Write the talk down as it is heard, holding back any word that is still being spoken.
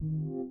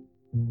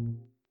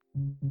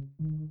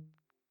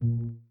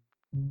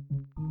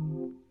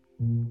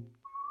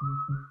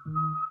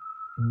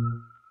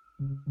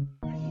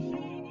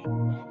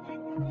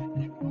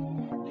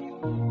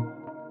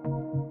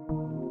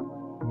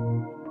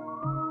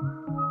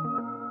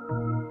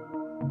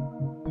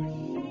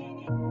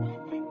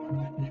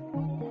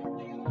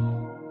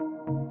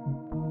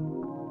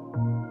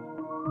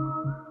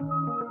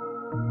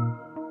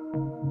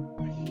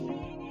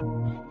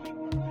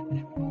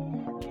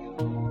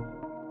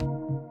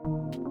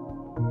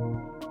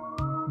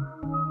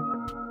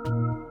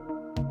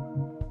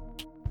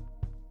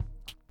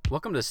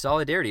Welcome to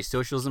Solidarity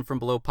Socialism from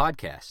Below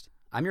podcast.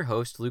 I'm your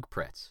host, Luke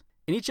Pretz.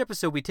 In each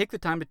episode, we take the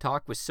time to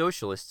talk with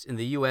socialists in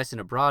the U.S.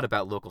 and abroad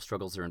about local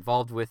struggles they're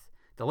involved with,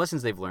 the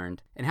lessons they've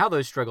learned, and how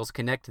those struggles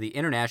connect to the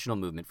international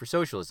movement for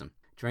socialism.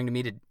 Joining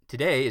me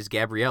today is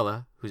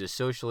Gabriella, who's a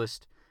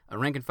socialist, a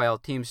rank-and-file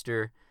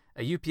Teamster,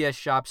 a UPS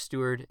shop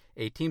steward,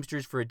 a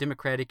Teamsters for a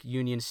Democratic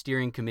Union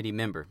Steering Committee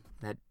member.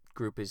 That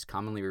group is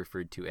commonly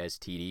referred to as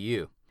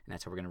TDU. And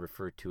that's how we're going to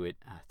refer to it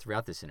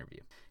throughout this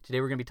interview.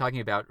 Today we're going to be talking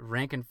about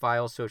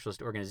rank-and-file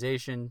socialist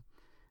organizing,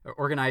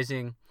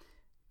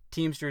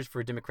 Teamsters for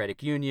a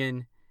Democratic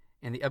Union,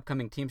 and the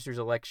upcoming Teamsters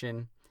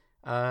election.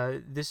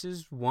 This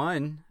is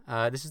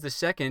the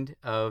second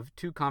of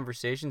two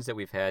conversations that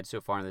we've had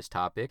so far on this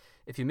topic.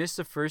 If you missed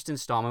the first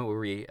installment where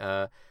we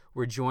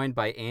were joined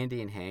by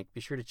Andy and Hank, be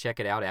sure to check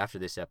it out after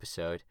this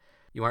episode.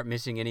 You aren't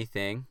missing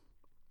anything.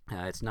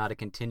 It's not a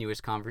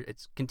continuous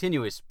it's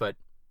continuous, but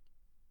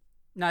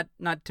not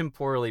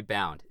temporally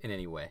bound in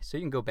any way. So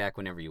you can go back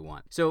whenever you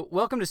want. So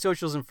welcome to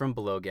Socialism from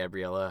Below,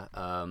 Gabriella.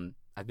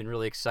 I've been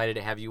really excited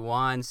to have you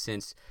on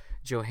since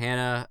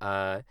Johanna,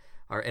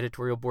 our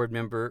editorial board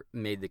member,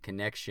 made the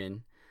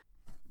connection.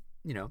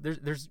 You know,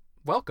 there's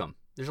welcome.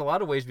 There's a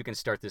lot of ways we can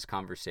start this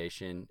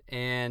conversation.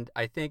 And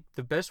I think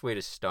the best way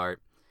to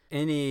start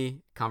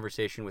any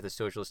conversation with a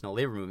socialist in the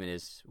labor movement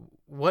is,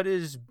 what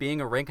does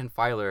being a rank and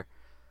filer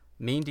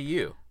mean to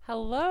you?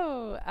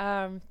 Hello.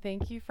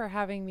 Thank you for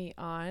having me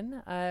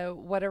on.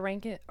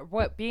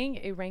 What being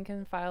a rank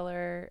and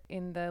filer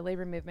in the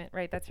labor movement,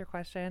 right? That's your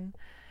question.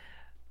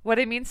 What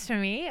it means to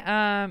me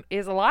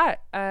is a lot.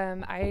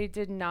 I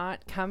did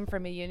not come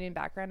from a union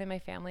background in my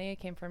family. I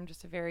came from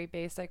just a very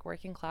basic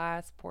working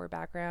class, poor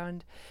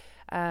background.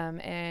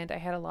 And I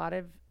had a lot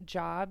of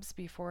jobs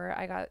before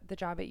I got the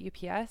job at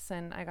UPS,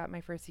 and I got my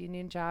first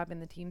union job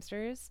in the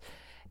Teamsters.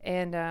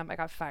 And I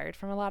got fired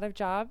from a lot of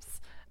jobs.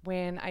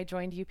 When I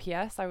joined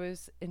UPS, I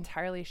was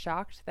entirely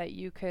shocked that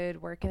you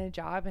could work in a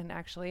job and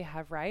actually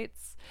have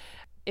rights.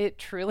 It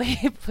truly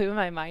blew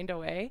my mind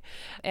away.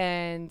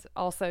 And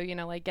also, you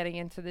know, like getting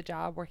into the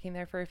job, working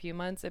there for a few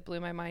months, it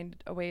blew my mind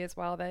away as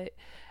well that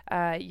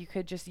you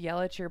could just yell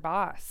at your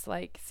boss.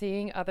 Like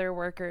seeing other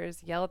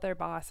workers yell at their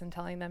boss and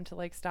telling them to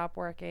like stop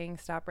working,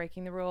 stop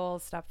breaking the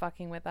rules, stop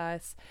fucking with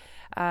us,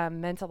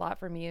 meant a lot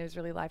for me. It was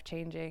really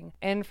life-changing.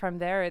 And from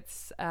there,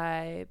 it's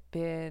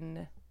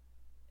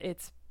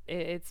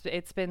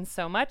been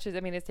so much. I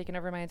mean, it's taken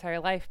over my entire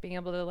life, being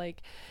able to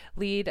like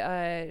lead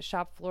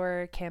shop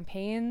floor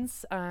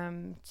campaigns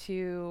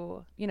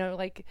to, you know,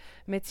 like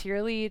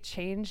materially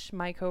change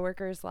my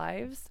coworkers'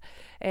 lives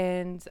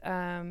and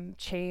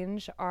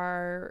change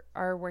our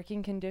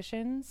working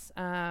conditions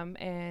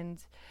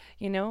and,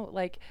 you know,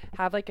 like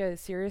have like a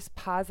serious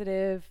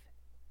positive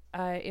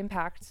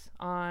impact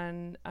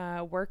on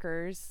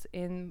workers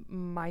in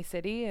my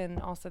city and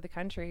also the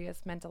country.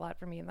 Has meant a lot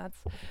for me, and that's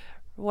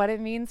what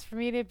it means for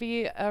me to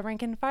be a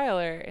rank and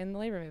filer in the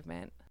labor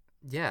movement.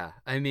 Yeah,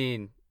 I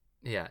mean,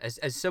 yeah,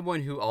 as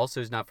someone who also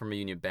is not from a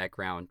union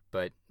background,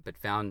 but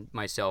found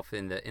myself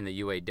in the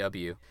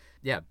UAW,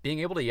 yeah, being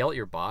able to yell at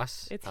your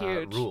boss, it's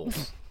huge.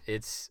 Rules.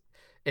 it's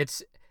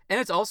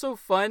also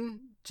fun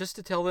just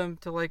to tell them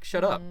to like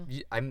shut up.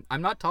 I'm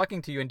not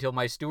talking to you until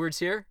my steward's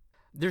here.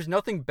 There's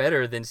nothing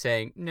better than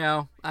saying,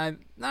 no,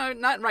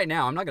 not right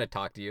now. I'm not going to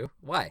talk to you.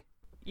 Why?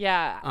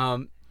 Yeah.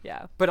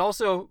 Yeah. But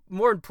also,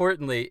 more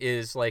importantly,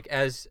 is like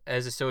as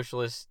a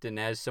socialist and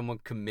as someone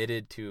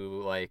committed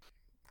to like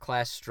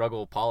class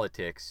struggle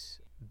politics,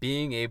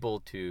 being able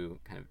to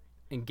kind of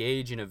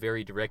engage in a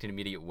very direct and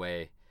immediate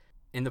way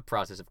in the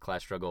process of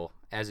class struggle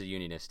as a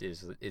unionist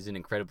is an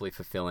incredibly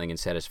fulfilling and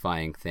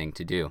satisfying thing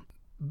to do.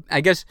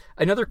 I guess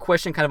another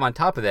question kind of on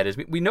top of that is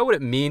we know what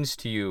it means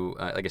to you,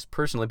 I guess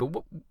personally,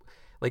 but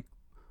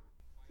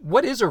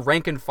what is a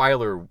rank and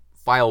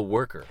file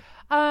worker?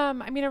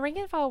 I mean, a rank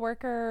and file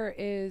worker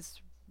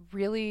is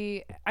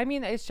really, I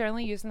mean, it's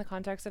generally used in the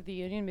context of the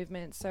union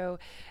movement. So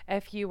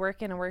if you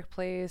work in a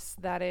workplace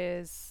that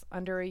is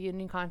under a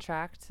union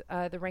contract,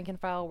 the rank and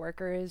file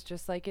worker is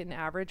just like an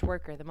average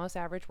worker, the most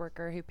average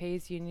worker who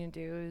pays union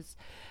dues,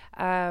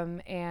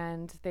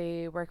 and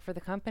they work for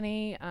the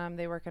company.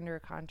 They work under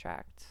a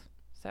contract.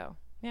 So,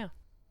 yeah.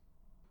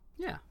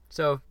 Yeah.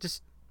 So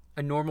just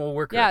a normal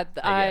worker. Yeah,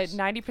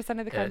 90%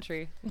 of the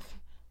country.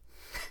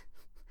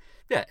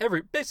 Yeah,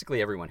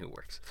 basically everyone who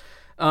works.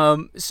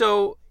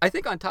 So I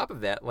think on top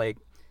of that, like,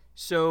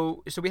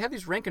 so we have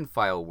these rank and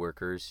file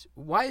workers.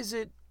 Why is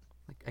it,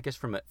 like, I guess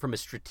from a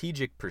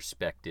strategic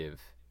perspective,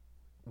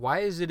 why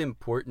is it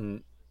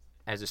important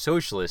as a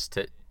socialist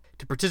to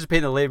participate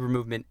in the labor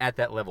movement at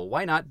that level?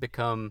 Why not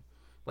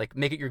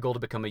make it your goal to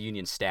become a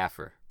union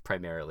staffer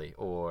primarily,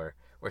 or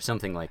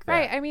something like that?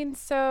 Right. I mean,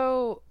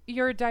 so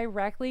you're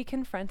directly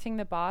confronting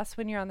the boss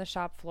when you're on the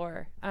shop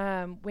floor.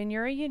 When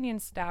you're a union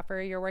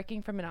staffer, you're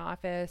working from an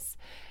office.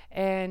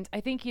 And I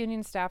think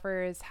union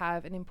staffers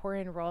have an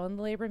important role in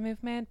the labor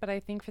movement, but I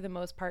think for the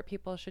most part,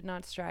 people should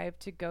not strive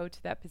to go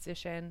to that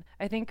position.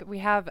 I think we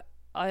have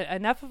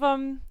enough of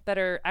them that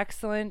are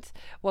excellent.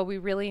 What we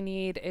really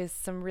need is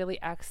some really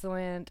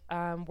excellent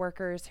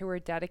workers who are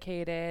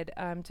dedicated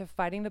to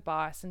fighting the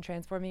boss and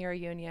transforming our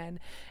union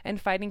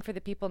and fighting for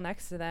the people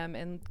next to them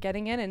and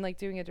getting in and like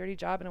doing a dirty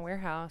job in a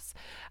warehouse.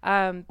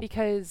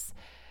 Because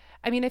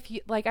I mean, if you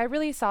like, I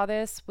really saw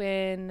this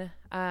when,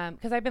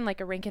 because I've been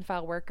like a rank and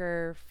file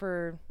worker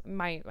for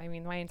my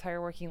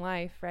entire working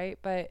life, right?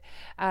 But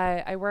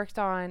I worked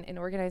on an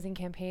organizing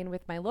campaign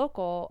with my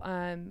local,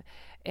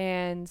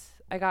 and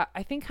I got,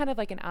 I think, kind of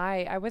like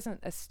I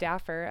wasn't a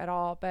staffer at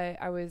all, but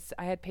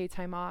I had paid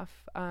time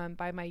off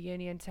by my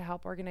union to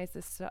help organize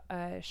this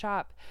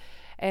shop,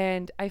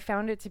 and I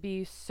found it to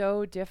be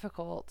so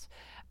difficult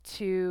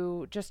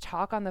to just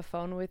talk on the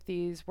phone with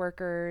these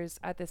workers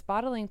at this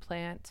bottling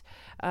plant,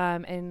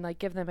 and like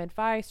give them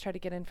advice, try to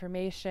get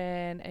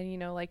information,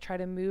 and like try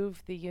to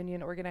move the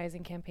union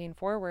organizing campaign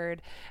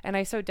forward. And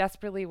I so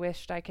desperately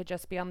wished I could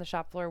just be on the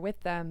shop floor with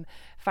them,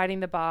 fighting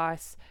the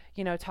boss,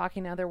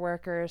 talking to other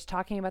workers,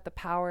 talking about the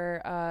power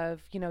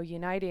of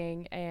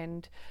uniting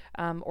and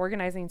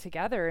organizing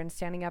together and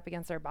standing up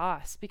against our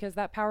boss, because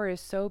that power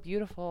is so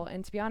beautiful.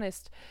 And to be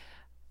honest,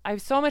 I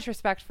have so much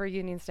respect for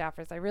union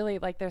staffers. I really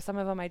like, there's some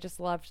of them I just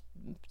love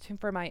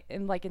for my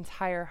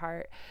entire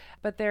heart,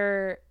 but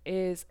there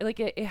is like,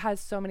 it has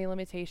so many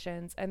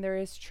limitations, and there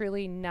is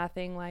truly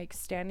nothing like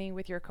standing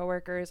with your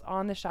coworkers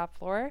on the shop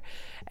floor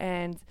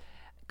and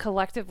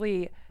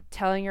collectively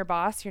telling your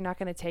boss you're not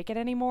going to take it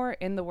anymore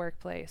in the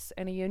workplace.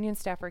 And a union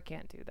staffer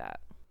can't do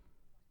that.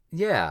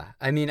 Yeah.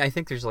 I mean, I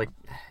think there's like,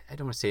 I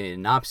don't want to say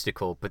an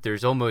obstacle, but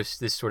there's almost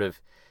this sort of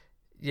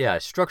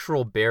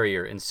structural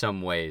barrier in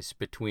some ways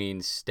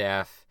between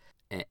staff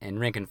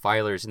and rank and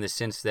filers, in the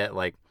sense that,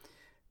 like,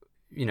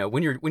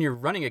 when you're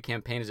running a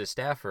campaign as a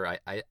staffer,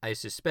 I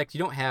suspect you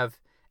don't have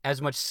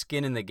as much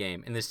skin in the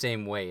game in the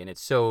same way, and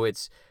it's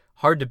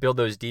hard to build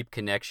those deep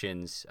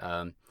connections,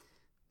 out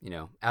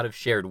of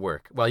shared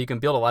work. While you can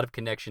build a lot of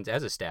connections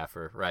as a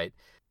staffer, right?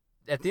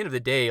 At the end of the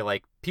day,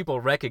 like,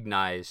 people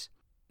recognize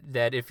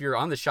that if you're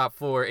on the shop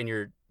floor and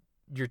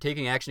you're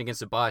taking action against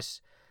the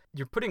boss,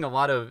 you're putting a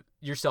lot of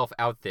yourself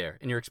out there,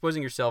 and you're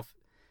exposing yourself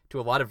to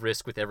a lot of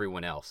risk with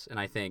everyone else. And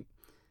I think,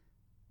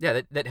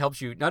 that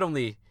helps you not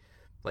only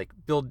like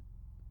build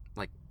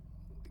like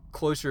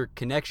closer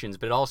connections,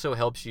 but it also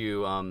helps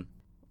you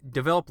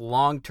develop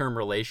long-term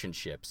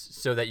relationships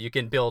so that you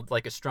can build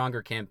like a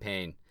stronger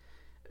campaign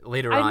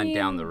later on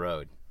down the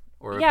road,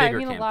 or a bigger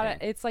campaign. A lot of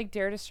it's like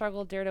dare to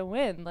struggle, dare to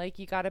win. Like,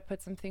 you got to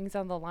put some things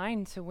on the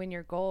line to win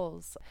your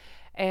goals.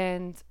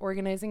 And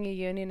organizing a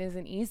union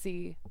isn't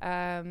easy.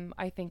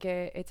 I think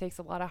it takes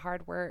a lot of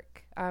hard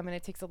work, and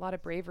it takes a lot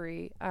of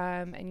bravery.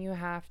 And you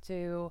have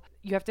to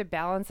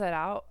balance that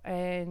out.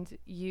 And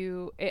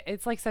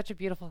it's like such a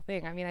beautiful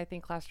thing. I mean, I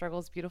think class struggle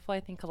is beautiful. I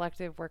think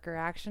collective worker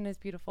action is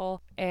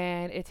beautiful,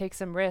 and it takes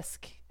some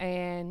risk.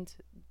 And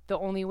the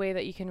only way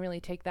that you can really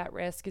take that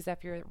risk is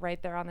if you're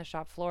right there on the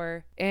shop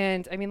floor.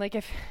 And I mean, like,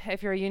 if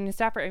you're a union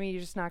staffer, I mean,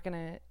 you're not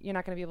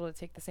gonna be able to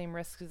take the same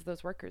risks as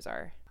those workers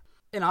are.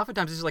 And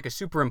oftentimes this is like a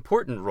super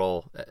important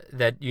role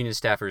that union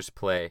staffers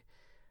play.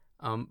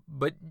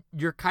 But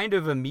you're kind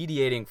of a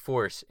mediating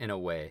force in a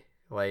way.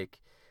 Like,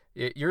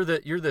 you're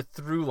the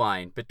through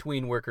line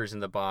between workers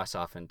and the boss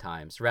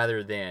oftentimes,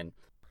 rather than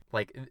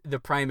like the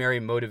primary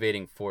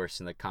motivating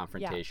force in the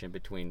confrontation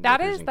between workers and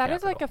capital. That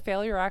is like a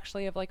failure,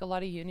 actually, of like a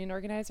lot of union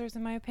organizers,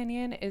 in my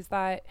opinion, is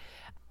that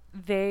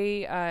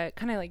they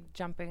kind of like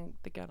jumping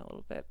the gun a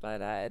little bit,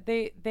 but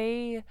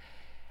they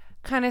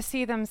kind of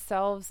see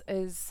themselves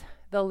as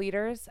the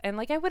leaders. And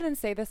like, I wouldn't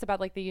say this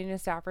about like the union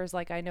staffers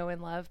like I know and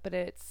love, but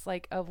it's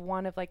like of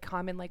one of like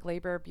common like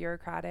labor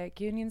bureaucratic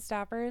union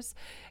staffers,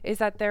 is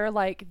that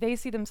they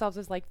see themselves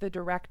as like the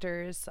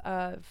directors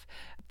of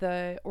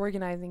the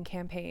organizing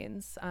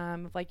campaigns,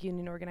 like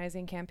union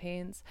organizing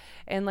campaigns.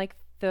 And like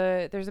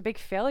there's a big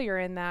failure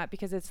in that,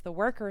 because it's the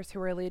workers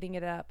who are leading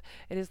it up.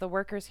 It is the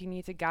workers who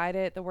need to guide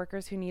it, the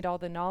workers who need all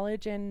the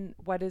knowledge and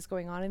what is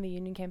going on in the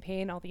union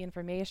campaign, all the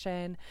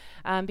information,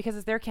 because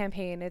it's their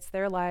campaign, it's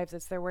their lives,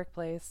 it's their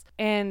workplace.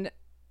 And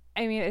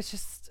I mean, it's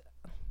just,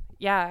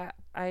 I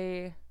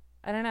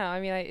don't know. I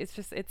mean,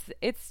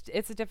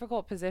 it's a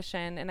difficult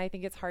position, and I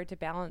think it's hard to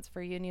balance for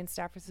union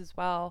staffers as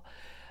well,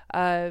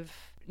 of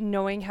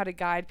knowing how to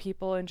guide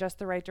people in just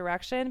the right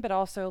direction, but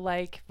also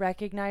like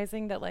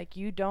recognizing that like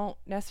you don't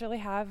necessarily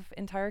have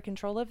entire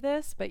control of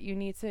this, but you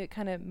need to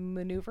kind of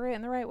maneuver it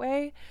in the right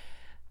way.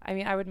 I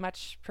mean, I would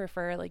much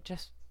prefer like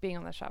just being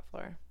on the shop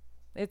floor.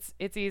 It's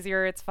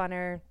easier, it's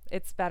funner,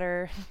 it's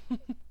better.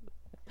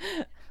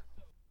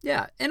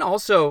 Yeah, and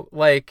also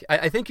like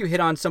I think you hit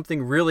on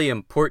something really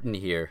important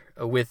here,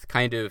 with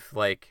kind of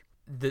like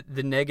the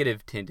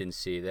negative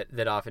tendency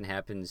that often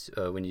happens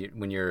when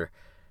you're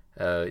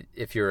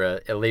if you're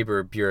a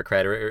labor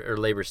bureaucrat or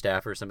labor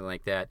staff or something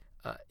like that,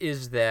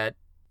 is that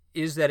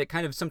it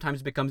kind of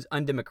sometimes becomes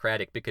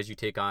undemocratic, because you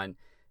take on,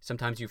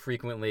 sometimes you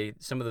frequently,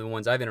 some of the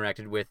ones I've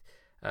interacted with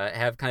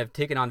have kind of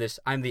taken on this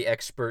I'm the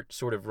expert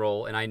sort of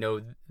role, and I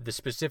know the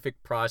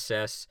specific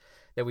process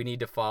that we need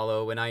to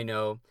follow, and I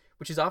know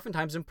which is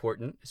oftentimes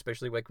important,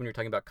 especially like when you're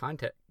talking about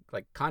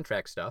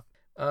contract stuff.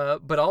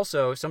 But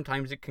also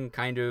sometimes it can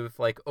kind of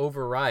like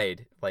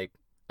override like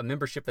a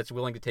membership that's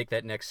willing to take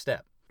that next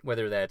step,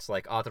 whether that's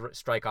like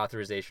strike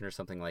authorization or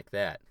something like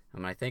that.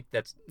 I think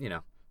that's,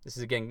 this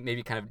is again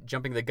maybe kind of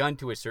jumping the gun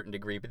to a certain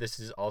degree, but this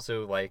is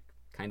also like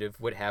kind of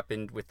what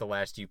happened with the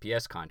last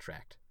UPS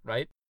contract,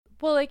 right?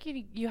 Well, like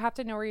you have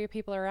to know where your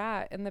people are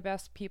at, and the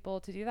best people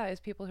to do that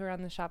is people who are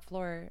on the shop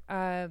floor.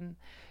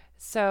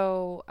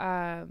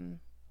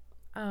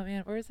 Oh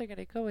man, where was I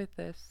gonna go with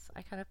this?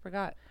 I kind of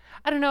forgot.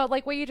 I don't know.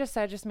 Like what you just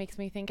said just makes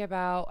me think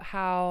about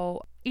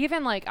how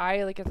even like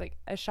I like as like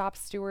a shop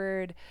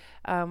steward,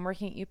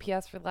 working at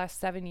UPS for the last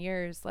 7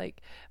 years.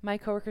 Like my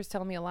coworkers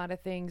tell me a lot of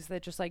things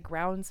that just like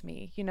grounds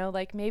me.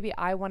 Like maybe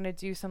I want to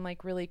do some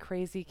like really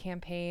crazy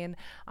campaign.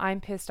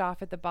 I'm pissed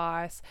off at the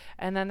boss,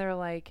 and then they're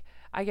like,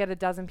 I get a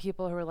dozen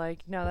people who are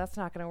like, no, that's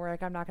not going to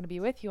work. I'm not going to be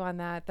with you on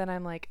that. Then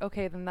I'm like,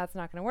 okay, then that's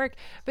not going to work.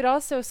 But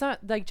also some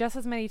like just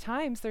as many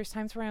times, there's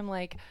times where I'm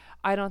like,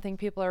 I don't think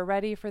people are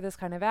ready for this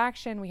kind of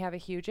action. We have a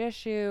huge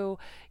issue,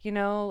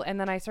 and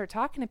then I start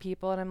talking to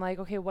people and I'm like,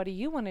 okay, what do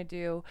you want to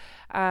do?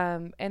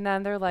 And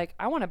then they're like,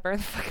 I want to burn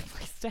the fucking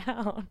place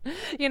down.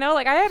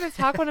 Like I had to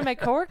talk one of my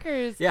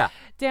coworkers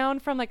down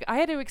from like, I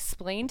had to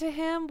explain to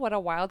him what a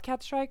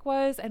wildcat strike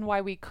was and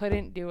why we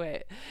couldn't do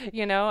it.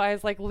 I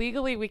was like,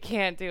 legally, we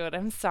can't do it.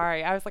 I'm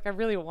sorry. I was like, I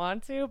really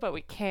want to, but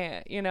we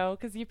can't,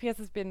 because UPS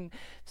has been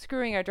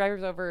screwing our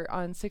drivers over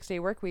on 6-day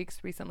work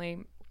weeks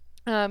recently.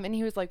 And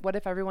he was like, what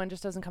if everyone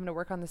just doesn't come to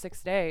work on the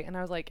 6th day? And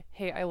I was like,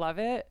 hey, I love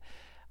it.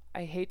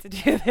 I hate to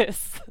do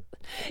this,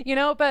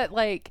 but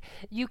like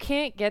you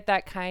can't get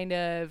that kind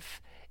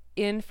of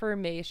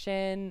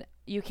information.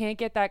 You can't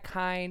get that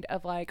kind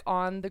of like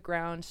on the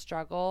ground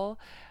struggle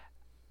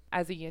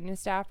as a union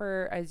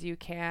staffer as you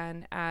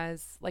can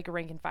as like a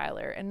rank and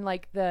filer. And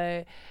like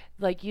the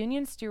like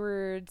union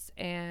stewards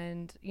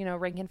and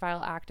rank and file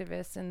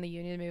activists in the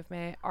union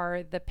movement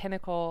are the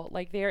pinnacle.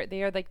 Like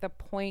they are like the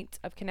point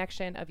of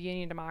connection of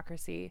union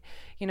democracy.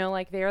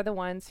 Like they are the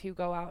ones who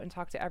go out and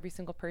talk to every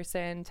single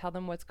person, tell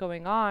them what's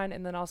going on,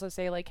 and then also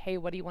say like, hey,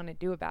 what do you want to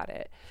do about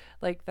it?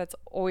 Like that's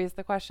always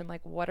the question.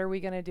 Like what are we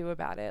going to do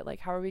about it?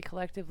 Like how are we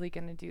collectively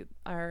going to do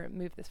or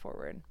move this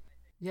forward?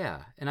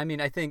 Yeah. And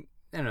I think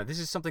I don't know, this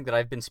is something that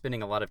I've been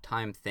spending a lot of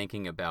time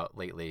thinking about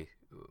lately,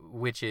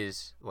 which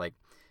is like,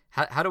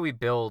 how do we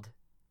build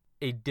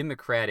a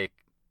democratic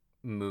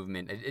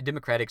movement, a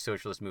democratic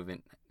socialist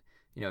movement,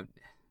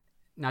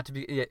 not to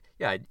be,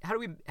 how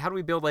do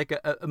we build like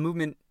a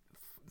movement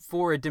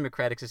for a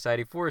democratic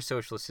society, for a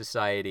socialist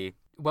society,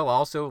 while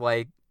also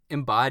like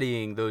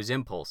embodying those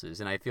impulses.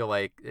 And I feel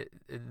like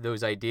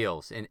those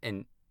ideals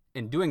and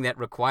doing that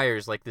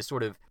requires like this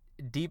sort of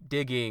deep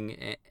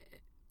digging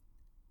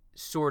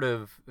sort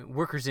of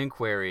workers'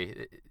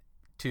 inquiry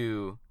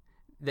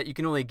that you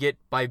can only get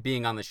by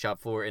being on the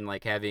shop floor and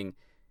like having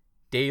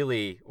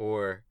daily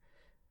or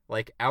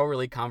like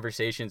hourly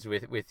conversations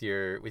with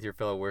your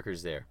fellow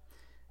workers there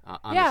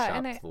on the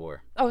shop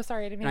floor. Oh,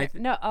 sorry, I didn't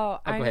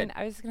mean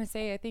I was gonna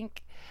say I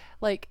think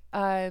like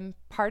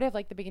part of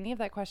like the beginning of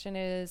that question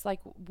is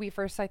like we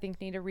first I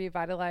think need to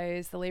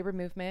revitalize the labor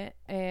movement,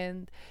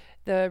 and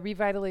the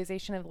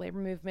revitalization of the labor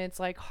movement's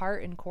like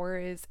heart and core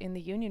is in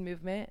the union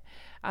movement,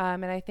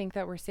 and I think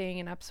that we're seeing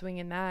an upswing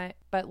in that.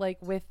 But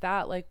like with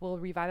that, like we'll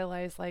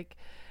revitalize like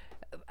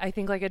I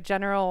think like a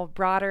general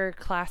broader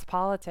class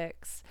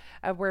politics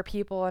of where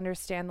people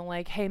understand the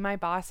like, hey, my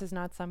boss is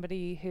not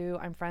somebody who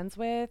I'm friends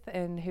with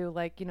and who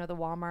like, the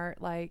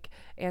Walmart like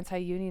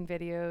anti-union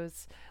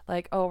videos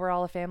like, oh, we're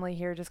all a family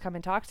here, just come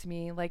and talk to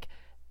me. Like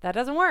that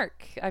doesn't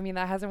work. I mean,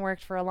 that hasn't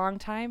worked for a long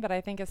time, but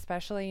I think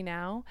especially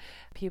now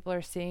people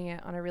are seeing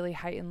it on a really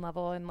heightened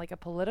level and like a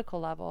political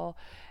level.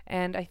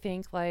 And I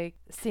think like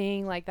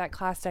seeing like that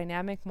class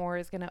dynamic more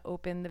is going to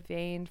open the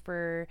vein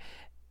for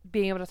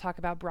being able to talk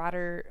about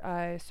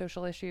broader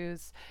social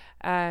issues,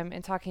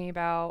 and talking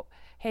about,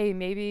 hey,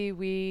 maybe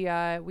we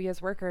as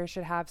workers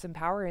should have some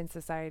power in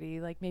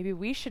society. Like maybe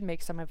we should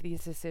make some of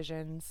these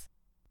decisions.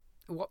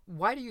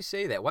 Why do you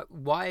say that?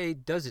 Why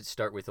does it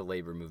start with the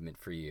labor movement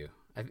for you?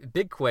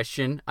 Big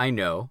question, I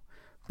know,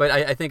 but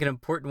I think an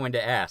important one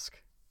to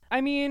ask.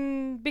 I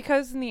mean,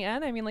 because in the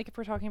end, I mean, like if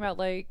we're talking about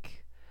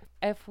like,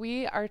 if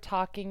we are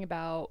talking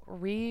about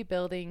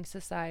rebuilding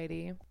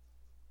society,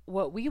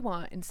 what we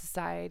want in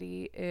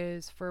society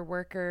is for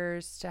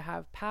workers to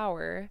have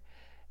power.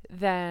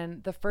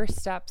 Then the first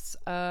steps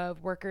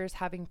of workers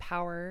having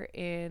power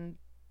in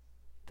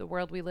the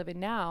world we live in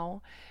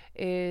now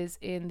is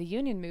in the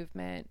union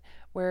movement,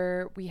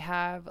 where we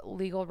have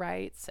legal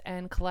rights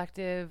and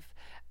collective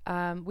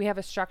we have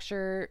a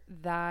structure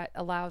that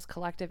allows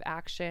collective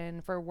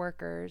action for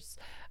workers,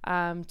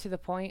 to the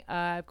point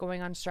of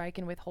going on strike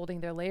and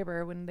withholding their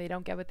labor when they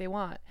don't get what they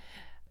want.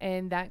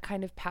 And that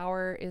kind of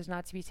power is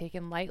not to be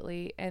taken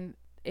lightly. And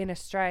in a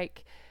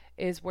strike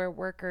is where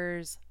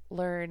workers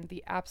learn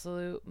the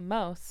absolute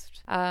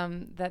most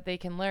that they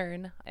can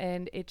learn,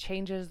 and it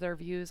changes their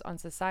views on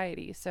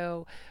society.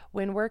 So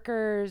when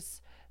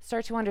workers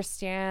start to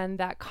understand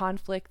that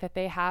conflict that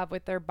they have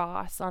with their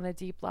boss on a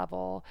deep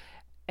level,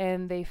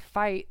 and they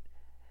fight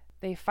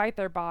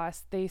their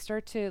boss, they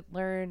start to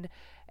learn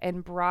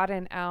and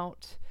broaden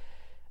out,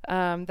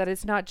 that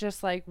it's not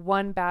just like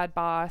one bad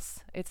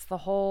boss, it's the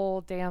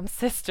whole damn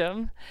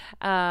system.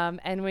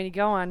 And when you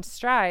go on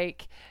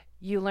strike,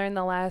 you learn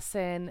the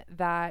lesson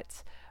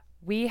that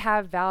we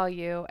have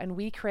value and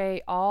we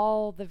create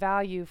all the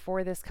value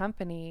for this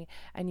company,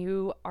 and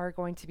you are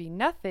going to be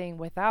nothing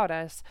without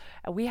us.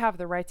 And we have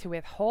the right to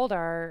withhold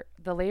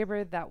the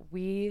labor that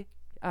we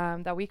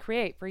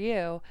create for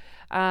you,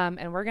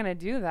 and we're going to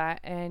do that,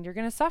 and you're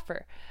going to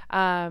suffer.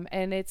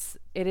 And it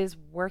is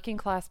working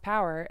class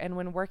power, and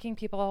when working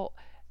people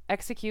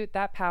execute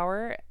that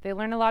power, they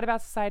learn a lot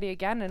about society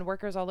again, and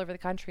workers all over the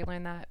country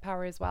learn that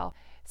power as well.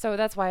 So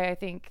that's why I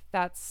think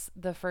that's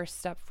the first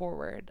step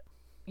forward.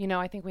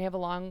 I think we have a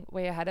long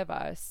way ahead of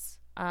us,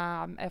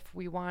 if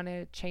we want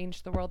to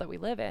change the world that we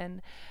live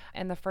in.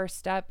 And the first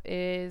step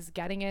is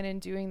getting in and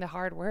doing the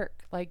hard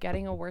work, like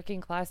getting a working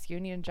class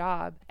union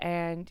job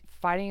and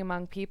fighting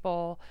among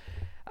people,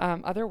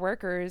 other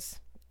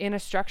workers, in a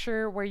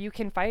structure where you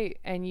can fight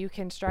and you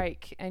can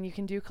strike and you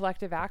can do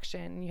collective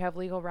action and you have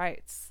legal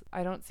rights.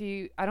 I don't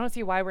see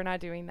why we're not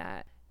doing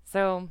that.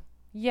 So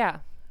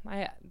yeah,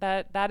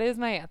 that is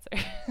my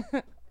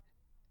answer.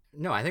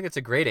 No, I think it's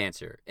a great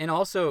answer. And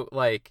also,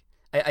 like,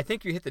 I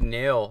think you hit the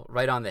nail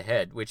right on the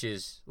head, which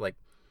is, like,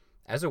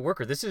 as a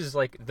worker, this is,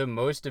 like, the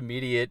most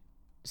immediate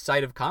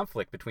site of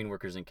conflict between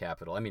workers and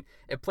capital. I mean,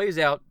 it plays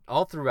out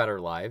all throughout our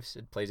lives.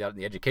 It plays out in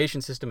the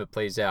education system. It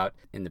plays out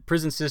in the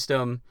prison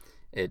system.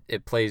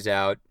 It plays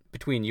out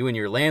between you and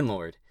your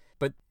landlord.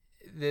 But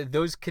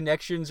those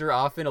connections are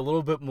often a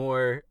little bit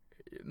more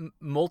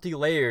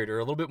multi-layered or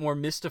a little bit more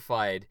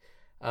mystified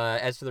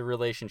as to the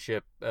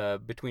relationship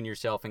between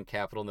yourself and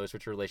capital and those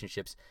sorts of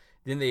relationships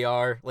than they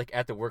are like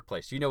at the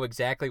workplace. You know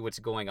exactly what's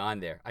going on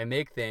there. I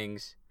make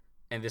things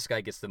and this guy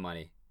gets the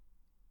money.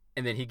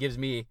 And then he gives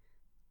me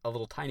a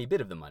little tiny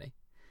bit of the money.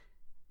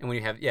 And when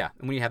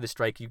you have the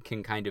strike, you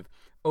can kind of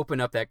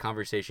open up that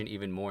conversation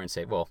even more and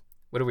say, well,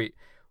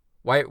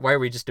 why are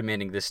we just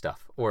demanding this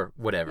stuff or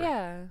whatever?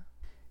 Yeah.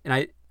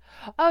 And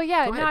Oh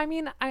yeah, no, I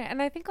mean,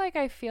 I think like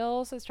I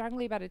feel so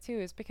strongly about it too,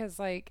 is because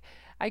like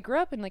I grew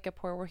up in like a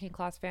poor working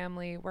class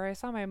family where I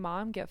saw my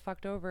mom get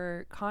fucked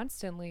over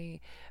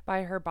constantly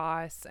by her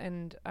boss,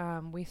 and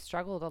we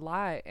struggled a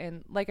lot.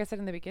 And like I said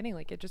in the beginning,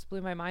 like it just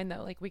blew my mind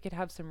that like we could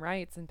have some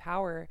rights and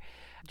power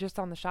just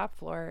on the shop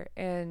floor,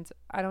 and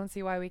I don't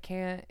see why we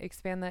can't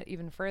expand that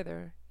even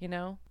further.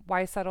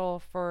 Why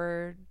settle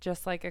for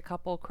just like a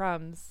couple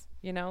crumbs?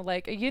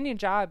 Like a union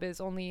job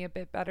is only a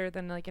bit better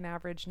than like an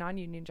average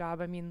non-union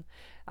job. I mean,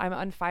 I'm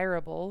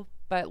unfireable,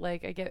 but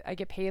like I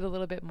get paid a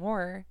little bit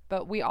more,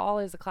 but we all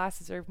as a class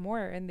deserve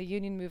more, and the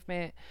union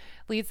movement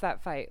leads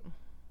that fight.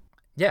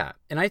 Yeah,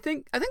 and I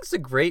think it's a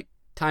great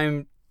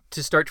time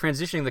to start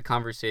transitioning the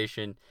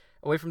conversation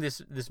away from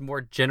this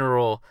more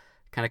general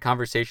kind of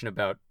conversation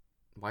about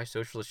why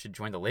socialists should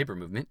join the labor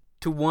movement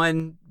to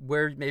one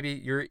where maybe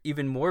you're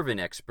even more of an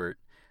expert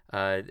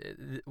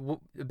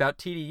about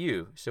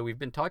TDU. So we've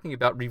been talking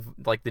about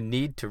the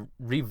need to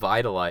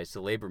revitalize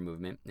the labor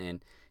movement,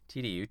 and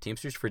TDU,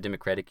 Teamsters for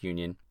Democratic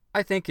Union,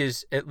 I think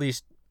is at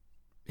least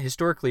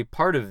historically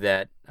part of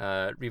that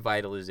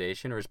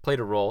revitalization, or has played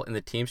a role in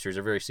the Teamsters,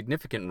 a very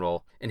significant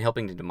role in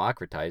helping to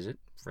democratize it.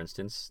 For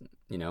instance,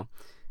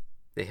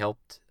 they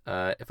helped,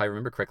 if I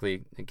remember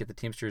correctly, get the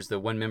Teamsters the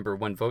one member,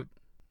 one vote,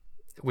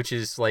 which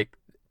is like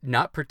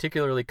not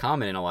particularly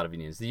common in a lot of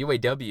unions. The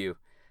UAW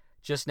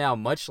just now,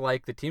 much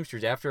like the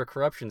Teamsters after a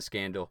corruption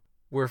scandal,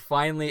 we're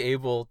finally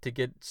able to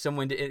get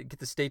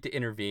the state to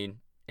intervene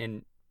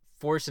and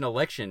force an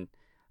election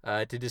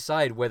to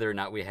decide whether or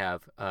not we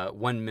have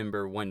one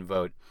member, one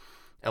vote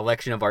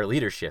election of our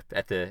leadership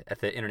at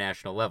the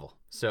international level.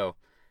 So,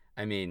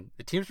 I mean,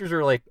 the Teamsters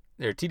are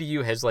their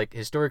TDU has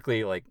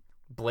historically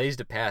blazed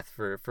a path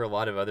for a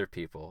lot of other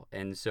people.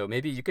 And so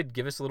maybe you could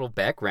give us a little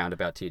background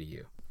about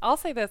TDU. I'll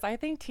say this. I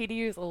think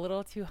TDU is a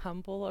little too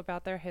humble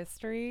about their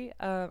history.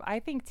 I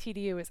think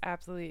TDU is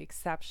absolutely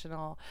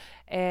exceptional.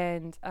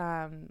 And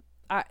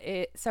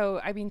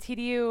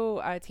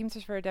TDU,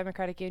 Teamsters for a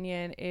Democratic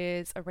Union,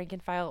 is a rank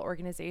and file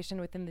organization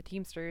within the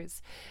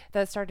Teamsters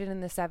that started in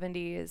the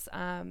 70s,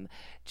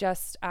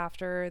 just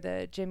after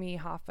the Jimmy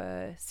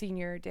Hoffa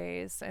senior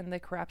days and the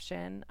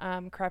corruption.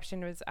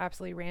 Corruption was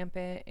absolutely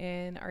rampant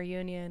in our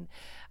union.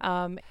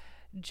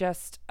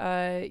 Just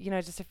a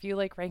few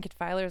rank and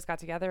filers got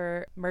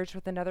together, merged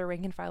with another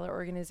rank and filer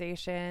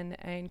organization,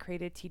 and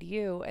created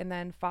TDU, and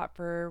then fought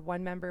for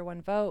one member,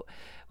 one vote,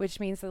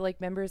 which means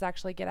that members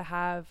actually get to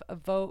have a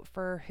vote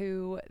for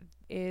who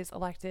is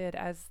elected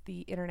as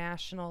the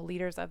international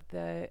leaders of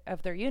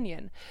their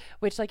union.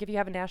 Which, if you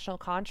have a national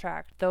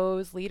contract,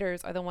 those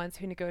leaders are the ones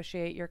who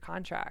negotiate your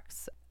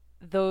contracts.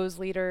 Those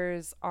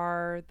leaders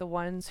are the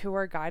ones who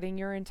are guiding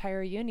your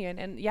entire union.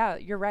 And yeah,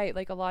 you're right.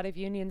 A lot of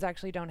unions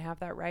actually don't have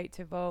that right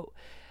to vote.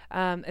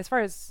 As far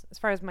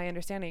as my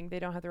understanding, they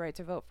don't have the right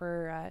to vote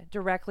for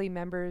directly.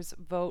 Members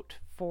vote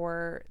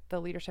for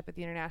the leadership at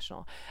the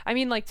International. I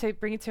mean, like, to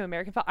bring it to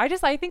American,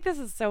 I think this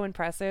is so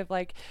impressive.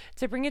 Like,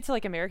 to bring it to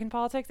like American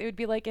politics, it would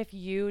be like if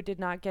you did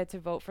not get to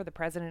vote for the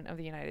president of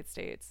the United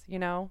States, you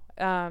know?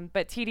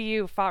 But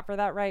TDU fought for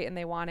that right, and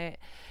they want it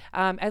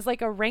as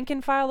like a rank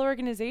and file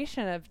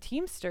organization of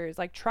Teamsters,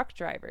 like truck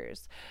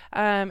drivers.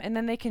 And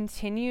then they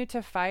continue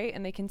to fight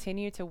and they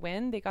continue to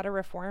win. They got a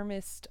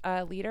reformist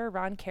leader,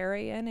 Ron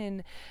Carey,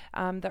 in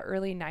the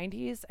early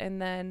 90s.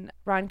 And then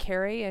Ron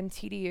Carey and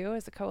TDU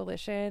as a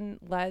coalition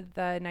led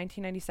the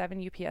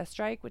 1997 UPS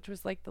strike, which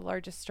was like the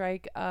largest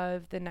strike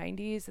of the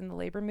 90s in the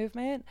labor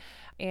movement.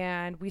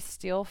 And we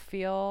still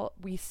feel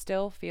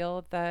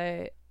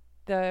the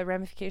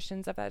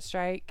ramifications of that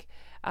strike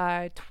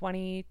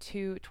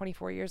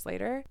 24 years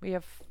later. We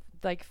have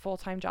like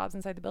full-time jobs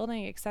inside the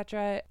building,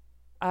 etc.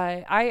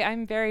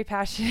 I'm very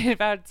passionate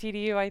about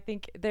TDU. I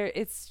think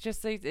it's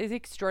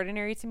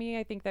extraordinary to me.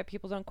 I think that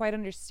people don't quite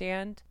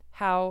understand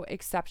how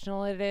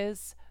exceptional it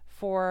is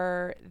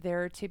for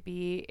there to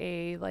be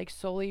a like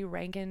solely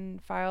rank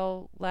and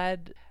file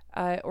led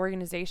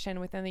organization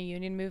within the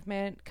union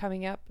movement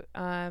coming up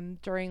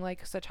during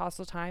like such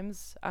hostile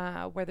times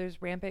where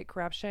there's rampant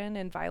corruption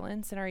and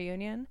violence in our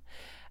union.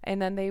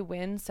 And then they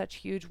win such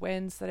huge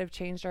wins that have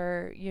changed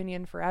our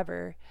union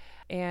forever.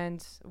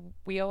 And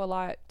we owe a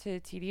lot to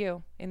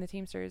TDU in the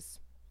Teamsters.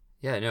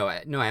 Yeah,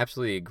 I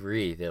absolutely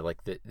agree that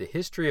like the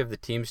history of the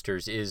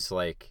Teamsters is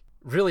like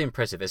really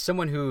impressive. As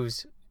someone who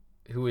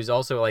is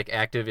also like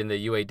active in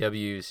the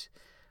UAW's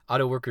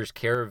Auto Workers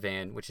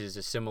Caravan, which is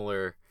a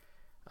similar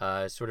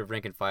sort of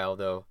rank and file,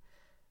 though,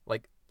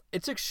 like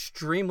it's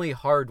extremely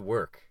hard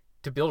work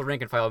to build a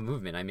rank and file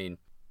movement. I mean,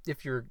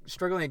 if you're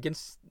struggling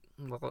against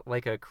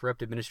like a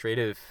corrupt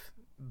administrative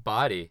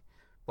body,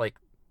 like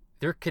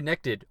they're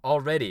connected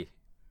already,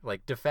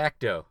 like de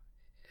facto,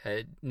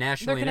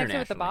 nationally, they're connected internationally,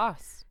 with the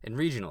boss, and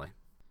regionally,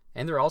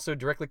 and they're also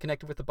directly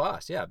connected with the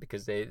boss. Yeah,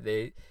 because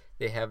they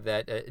have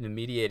that a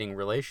mediating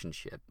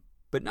relationship.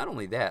 But not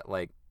only that,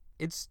 like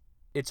it's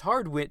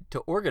hard to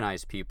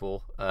organize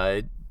people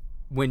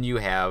when you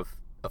have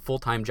a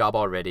full-time job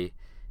already.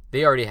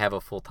 They already have a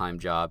full-time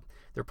job.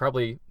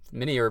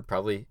 Many are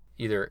probably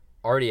either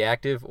already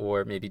active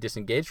or maybe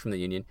disengaged from the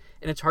union,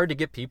 and it's hard to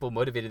get people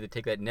motivated to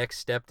take that next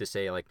step to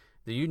say like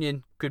the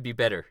union could be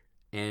better,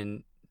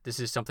 and this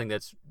is something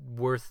that's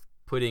worth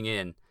putting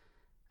in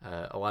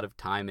a lot of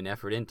time and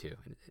effort into.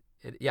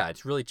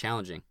 It's really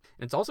challenging,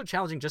 and it's also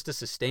challenging just to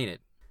sustain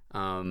it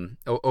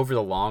over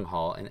the long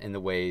haul in the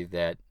way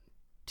that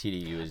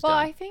TDU is done. Well,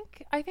 I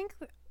think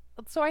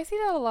so. I see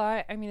that a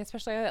lot. I mean,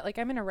 especially like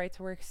I'm in a right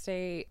to work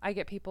state. I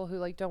get people who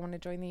like don't want to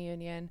join the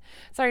union.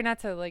 Sorry, not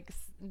to like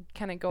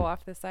kind of go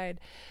off the side,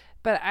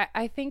 but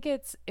I think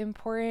it's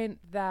important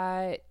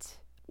that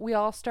we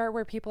all start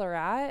where people are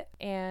at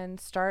and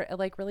start at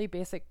like really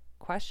basic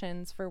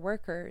questions for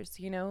workers,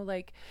 you know,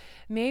 like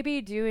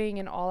maybe doing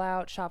an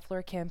all-out shop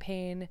floor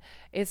campaign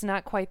is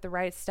not quite the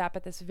right step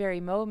at this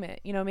very moment.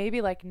 You know,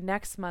 maybe like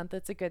next month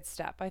it's a good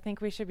step. I think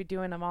we should be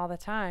doing them all the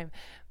time.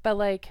 But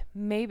like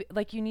maybe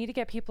like you need to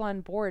get people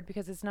on board,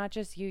 because it's not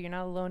just you. You're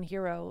not a lone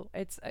hero.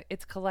 It's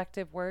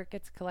collective work.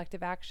 It's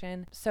collective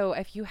action. So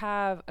if you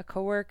have a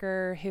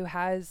coworker who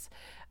has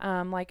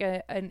like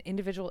an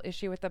individual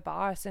issue with the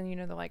boss, and you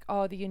know they're like,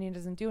 oh, the union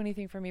doesn't do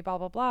anything for me, blah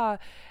blah blah.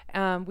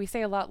 We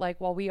say a lot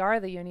like, well, we are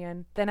the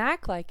union. Then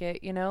act like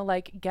it. You know,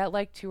 like get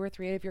like 2 or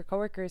 3 of your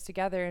coworkers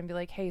together and be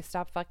like, hey,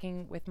 stop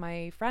fucking with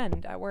my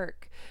friend at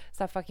work.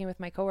 Stop fucking with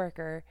my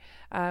coworker.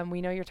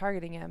 We know you're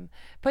targeting him.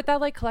 Put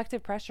that like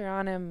collective pressure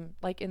on him,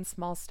 like in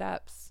small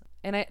steps.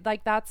 And I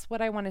like that's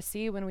what I want to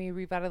see when we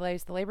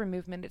revitalize the labor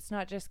movement. It's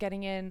not just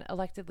getting in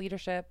elected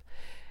leadership.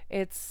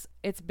 It's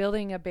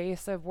building a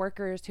base of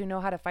workers who know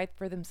how to fight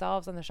for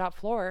themselves on the shop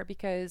floor.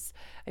 Because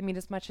I mean,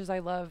 as much as I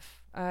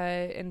love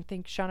and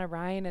think Shauna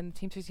Ryan and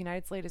Teamsters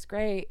United slate is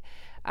great,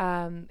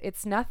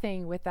 it's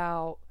nothing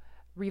without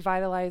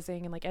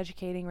revitalizing and like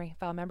educating rank and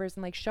file members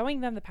and like showing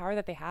them the power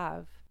that they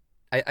have.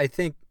 I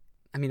think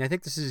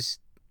this is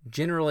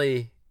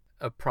generally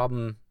a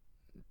problem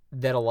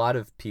that a lot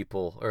of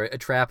people, or a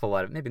trap of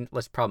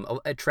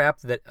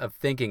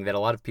thinking that a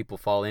lot of people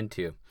fall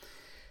into,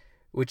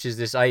 which is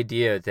this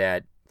idea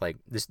that like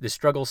the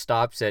struggle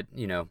stops at,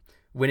 you know,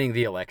 winning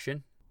the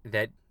election,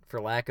 that for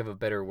lack of a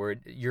better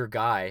word, your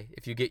guy,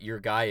 if you get your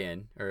guy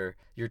in, or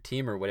your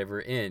team or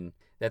whatever in,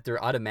 that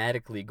they're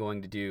automatically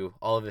going to do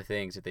all of the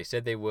things that they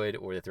said they would,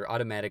 or that they're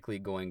automatically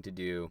going to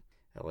do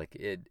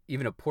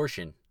even a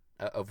portion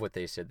of what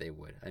they said they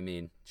would. I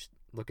mean, just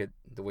look at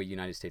the way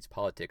United States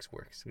politics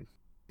works. We've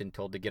been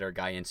told to get our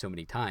guy in so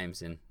many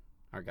times, and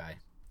our guy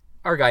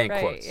in right,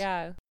 quotes,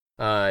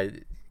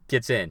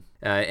 gets in,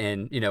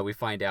 and you know, we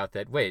find out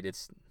that wait,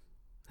 it's,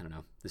 I don't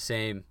know, the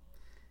same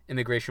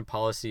immigration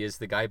policy as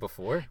the guy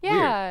before.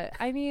 Yeah. Weird.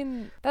 I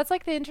mean, that's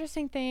like the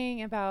interesting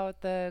thing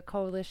about the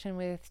coalition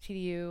with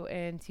TDU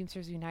and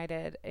Teamsters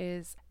United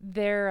is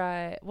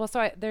there's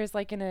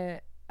like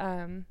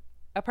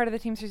a part of the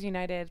Teamsters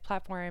United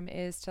platform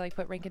is to like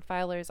put rank and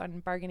filers on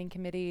bargaining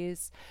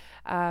committees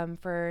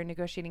for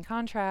negotiating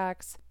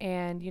contracts.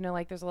 And,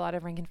 like there's a lot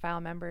of rank and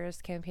file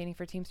members campaigning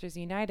for Teamsters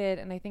United.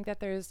 And I think that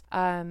there's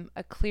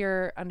a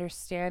clear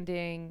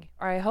understanding,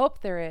 or I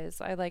hope there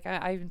is. I've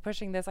been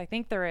pushing this. I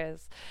think there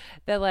is,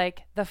 that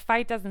like the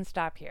fight doesn't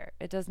stop here.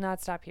 It does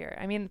not stop here.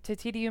 I mean, to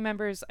TDU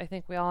members, I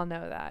think we all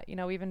know that.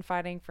 We've been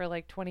fighting for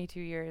like 22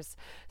 years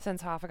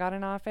since Hoffa got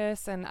in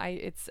office, and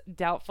it's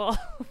doubtful.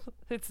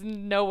 It's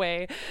no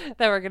way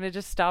that we're going to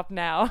just stop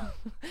now.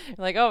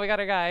 Like, oh, we got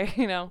our guy,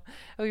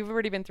 We've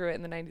already been through it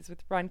in the 90s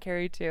with Ron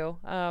Carey too.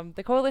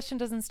 The coalition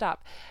doesn't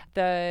stop.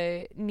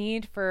 The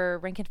need for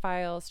rank and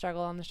file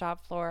struggle on the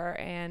shop floor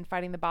and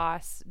fighting the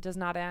boss does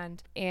not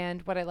end.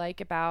 And what I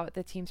like about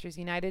the Teamsters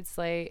United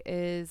slate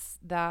is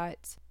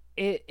that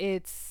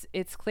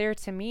it's clear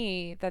to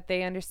me that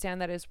they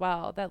understand that as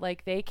well, that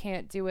like they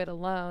can't do it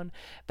alone,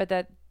 but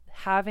that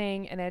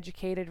having an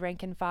educated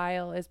rank and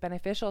file is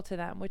beneficial to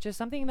them, which is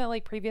something that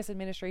like previous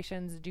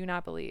administrations do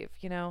not believe.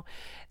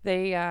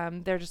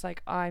 They're just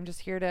like, oh, I'm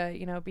just here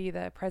to be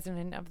the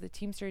president of the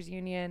Teamsters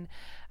Union.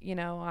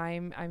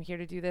 I'm here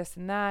to do this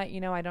and that.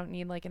 I don't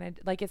need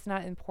like it's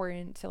not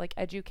important to like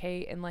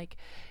educate and like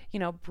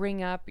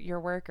bring up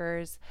your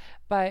workers.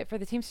 But for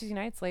the Teamsters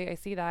United slate, I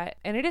see that,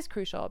 and it is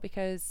crucial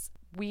because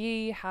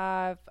we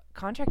have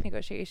contract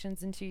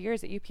negotiations in 2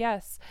 years at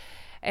UPS.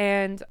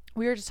 And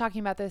we were just talking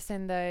about this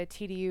in the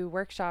TDU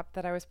workshop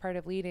that I was part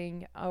of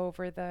leading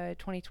over the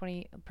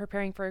 2020,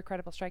 preparing for a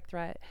credible strike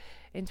threat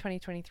in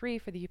 2023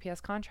 for the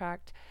UPS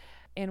contract.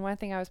 And one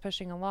thing I was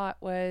pushing a lot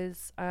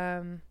was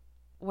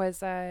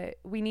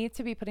we need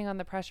to be putting on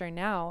the pressure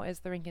now as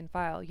the rank and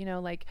file.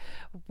 Like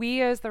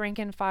we as the rank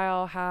and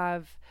file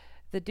have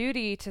the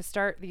duty to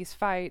start these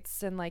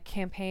fights and like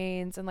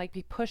campaigns and like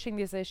be pushing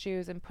these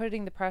issues and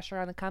putting the pressure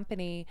on the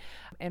company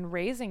and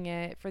raising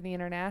it for the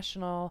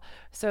international,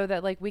 so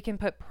that like we can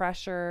put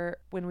pressure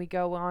when we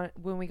go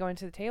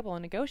into the table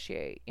and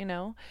negotiate.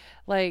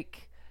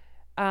 Like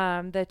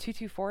the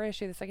 224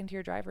 issue, the second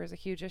tier driver, is a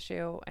huge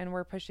issue, and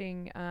we're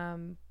taking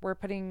on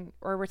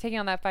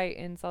that fight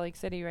in Salt Lake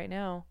City right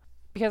now,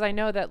 because I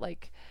know that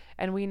like,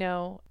 and we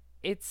know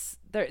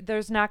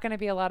there's not going to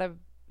be a lot of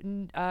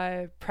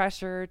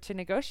pressure to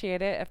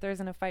negotiate it if there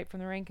isn't a fight from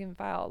the rank and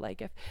file.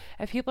 Like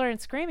if people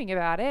aren't screaming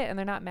about it and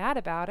they're not mad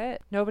about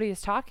it, nobody is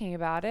talking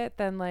about it,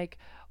 then like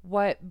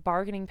what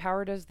bargaining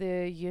power does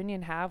the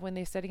union have when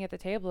they're sitting at the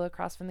table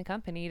across from the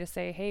company to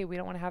say, hey, we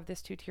don't want to have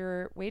this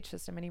 2-tier wage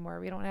system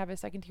anymore. We don't have a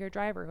second tier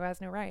driver who has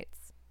no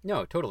rights.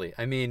 No, totally.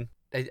 I mean,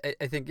 I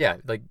think, yeah,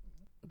 like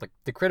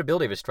the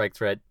credibility of a strike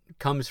threat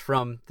comes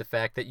from the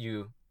fact that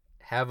you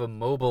have a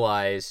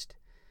mobilized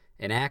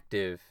and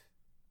active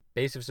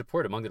base of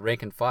support among the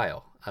rank and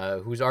file,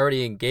 who's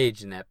already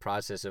engaged in that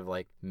process of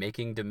like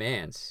making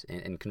demands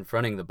and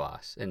confronting the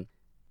boss. And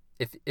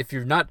if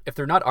they're not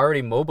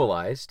already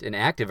mobilized and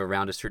active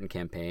around a certain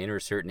campaign or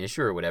a certain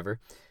issue or whatever,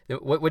 then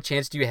what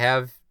chance do you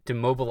have to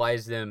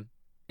mobilize them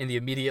in the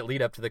immediate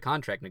lead up to the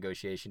contract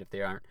negotiation if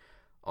they aren't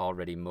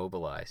already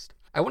mobilized?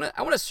 I want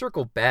to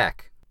circle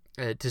back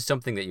to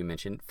something that you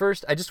mentioned.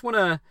 First, I just want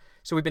to.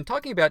 So we've been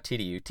talking about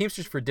TDU,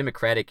 Teamsters for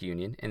Democratic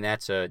Union, and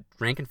that's a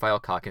rank and file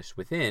caucus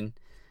within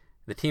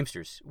the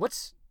Teamsters.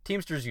 What's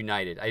Teamsters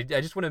United? I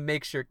just want to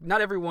make sure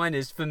not everyone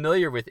is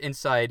familiar with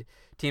inside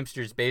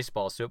Teamsters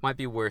baseball, so it might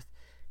be worth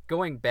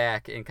going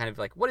back and kind of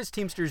like, what is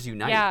Teamsters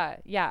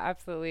United? Yeah,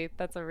 absolutely.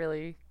 That's a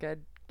really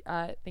good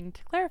thing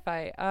to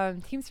clarify.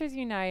 Teamsters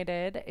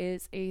United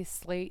is a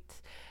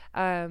slate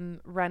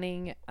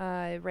running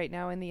right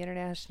now in the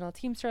international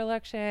Teamster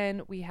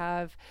election. We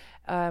have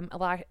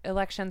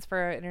elections for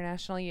our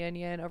international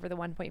union over the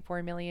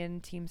 1.4 million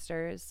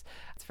Teamsters.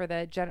 It's for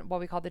the what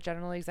we call the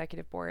General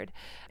Executive Board.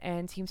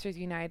 And Teamsters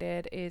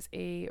United is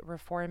a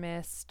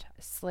reformist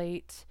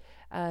slate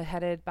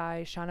headed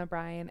by Sean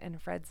O'Brien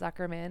and Fred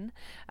Zuckerman,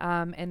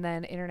 and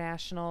then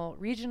international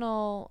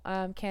regional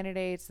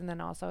candidates, and then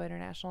also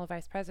international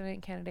vice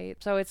president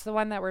candidates. So it's the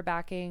one that we're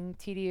backing.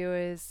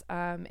 TDU is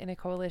in a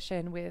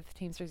coalition with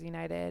Teamsters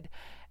United,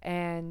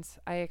 and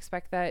I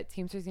expect that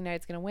Teamsters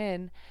United is going to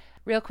win.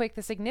 Real quick,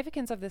 the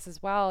significance of this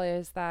as well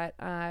is that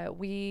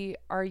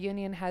our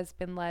union has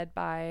been led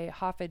by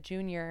Hoffa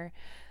Jr.,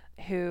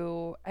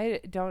 who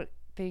I don't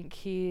think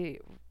he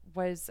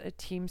was a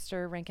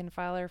Teamster rank and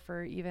filer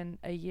for even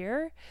a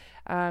year.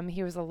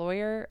 He was a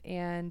lawyer,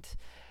 and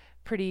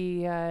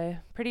pretty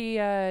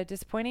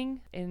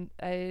disappointing in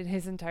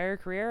his entire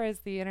career as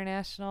the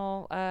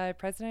international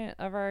president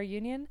of our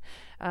union.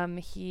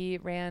 He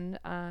ran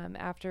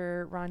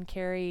after Ron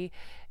Carey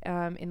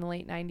in the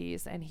late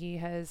 90s, and he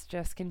has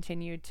just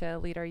continued to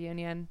lead our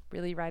union,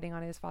 really riding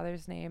on his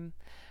father's name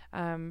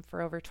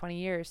for over 20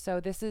 years. So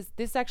this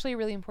is actually a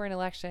really important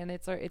election.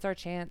 It's our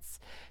chance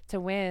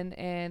to win.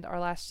 And our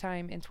last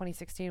time in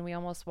 2016, we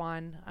almost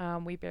won.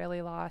 We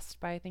barely lost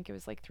by, I think it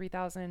was like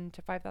 3,000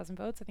 to 5,000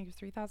 votes. I think it was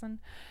 3,000.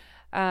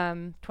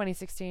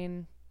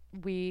 2016,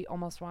 we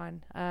almost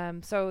won.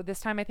 So this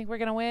time I think we're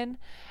going to win.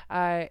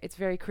 It's a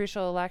very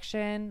crucial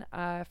election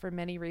for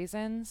many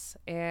reasons,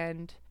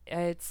 and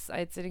it's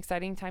an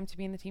exciting time to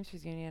be in the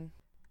Teamsters Union.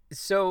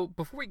 So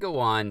before we go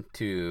on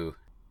to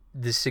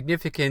the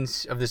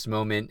significance of this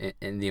moment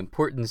and the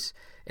importance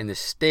and the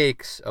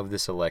stakes of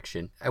this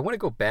election, I want to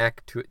go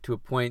back to a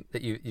point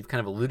that you've kind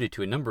of alluded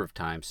to a number of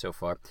times so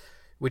far,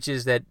 which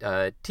is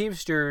that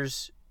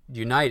Teamsters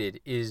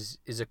United is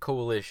a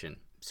coalition.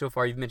 So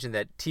far, you've mentioned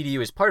that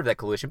TDU is part of that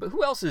coalition, but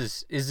who else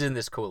is in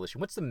this coalition?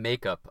 What's the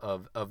makeup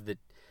of the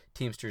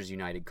Teamsters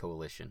United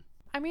coalition?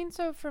 I mean,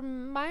 so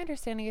from my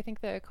understanding, I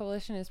think the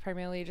coalition is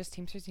primarily just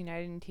Teamsters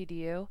United and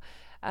TDU.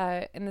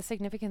 And the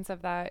significance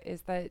of that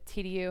is that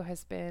TDU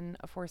has been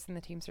a force in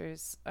the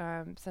Teamsters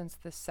since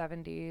the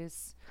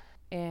 70s,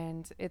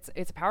 and it's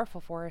a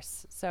powerful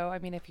force. So, I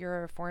mean, if you're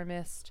a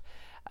reformist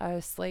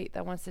slate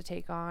that wants to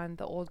take on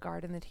the old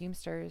guard and the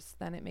Teamsters,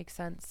 then it makes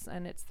sense,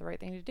 and it's the right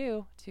thing to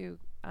do to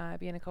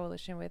be in a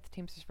coalition with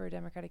Teamsters for a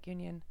Democratic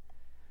Union.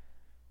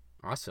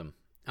 Awesome.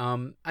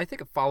 I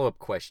think a follow-up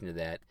question to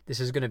that, this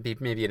is going to be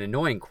maybe an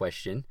annoying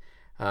question,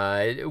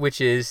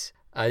 which is,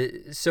 a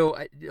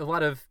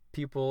lot of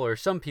people, or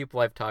some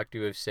people I've talked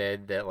to, have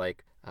said that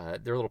like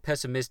they're a little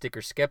pessimistic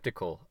or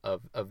skeptical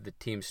of the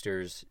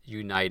Teamsters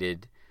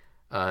United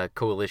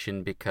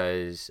coalition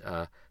because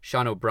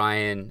Sean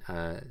O'Brien,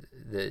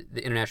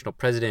 the international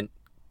president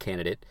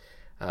candidate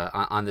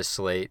on the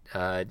slate,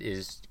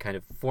 is kind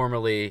of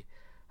formally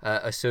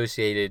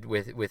associated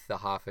with the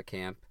Hoffa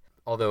camp,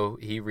 although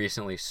he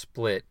recently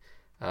split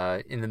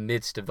in the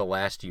midst of the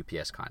last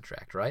UPS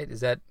contract, right? Is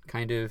that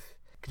kind of...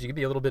 Could you give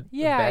me a little bit of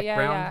background?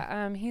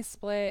 Yeah. He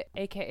split,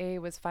 aka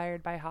was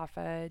fired by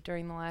Hoffa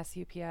during the last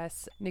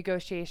UPS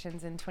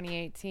negotiations in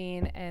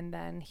 2018, and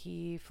then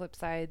he flipped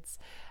sides.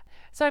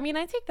 So, I mean,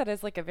 I take that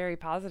as like a very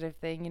positive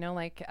thing,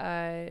 like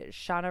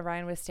Sean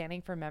O'Brien was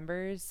standing for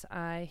members.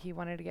 He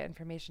wanted to get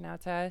information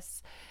out to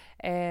us,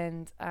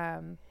 and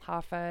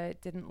Hoffa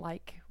didn't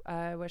like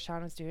what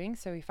Sean was doing,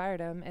 so he fired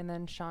him. And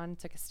then Sean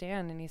took a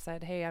stand and he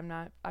said, "Hey, I'm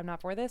not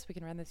for this. We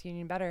can run this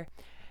union better."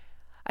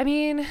 I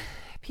mean,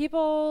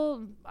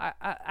 people,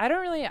 I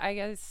don't really, I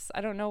guess,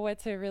 I don't know what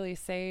to really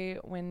say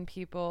when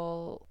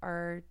people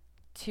are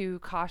too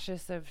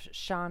cautious of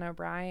Sean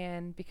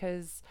O'Brien,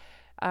 because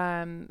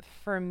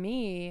for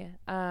me,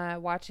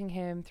 watching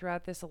him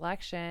throughout this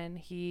election,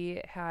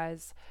 he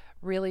has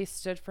really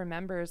stood for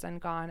members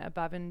and gone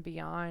above and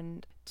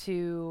beyond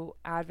to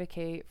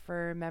advocate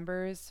for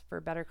members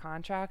for better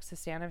contracts, to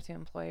stand up to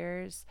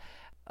employers.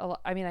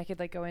 I mean, I could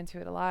like go into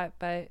it a lot,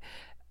 but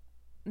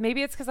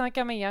maybe it's because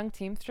I'm a young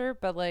Teamster,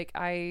 but like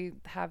I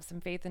have some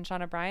faith in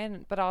Sean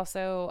O'Brien. But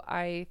also,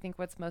 I think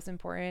what's most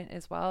important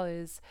as well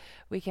is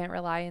we can't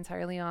rely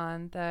entirely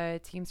on the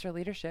Teamster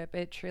leadership.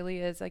 It truly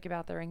is like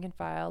about the rank and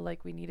file.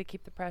 Like we need to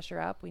keep the pressure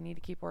up. We need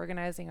to keep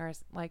organizing our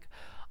like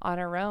on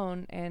our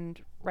own. And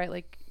right,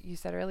 like you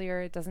said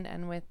earlier, it doesn't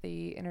end with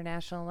the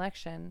international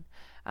election.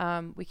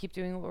 We keep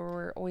doing what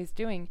we're always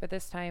doing, but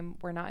this time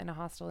we're not in a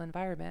hostile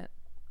environment.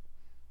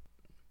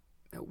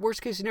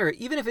 Worst case scenario,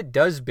 even if it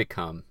does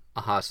become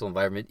a hostile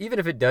environment, even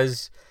if it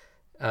does,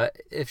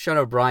 if Sean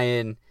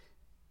O'Brien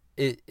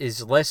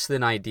is less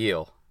than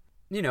ideal,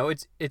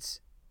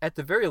 it's at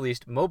the very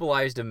least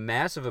mobilized a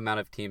massive amount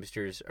of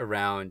Teamsters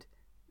around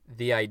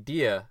the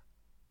idea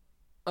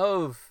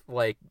of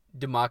like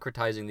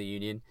democratizing the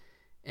union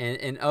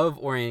and of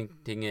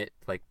orienting it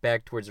like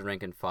back towards the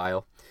rank and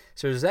file.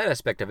 So there's that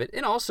aspect of it.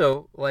 And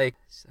also, like,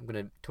 I'm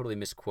going to totally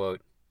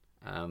misquote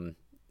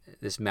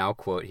this Mao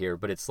quote here,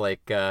 but it's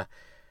like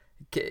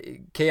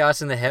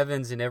chaos in the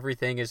heavens and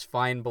everything is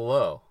fine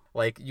below.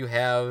 Like you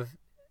have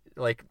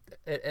like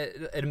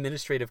an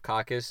administrative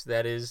caucus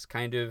that is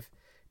kind of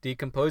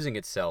decomposing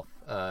itself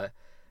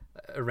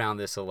around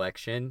this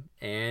election,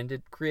 and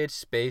it creates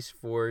space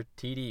for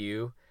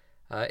TDU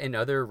and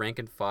other rank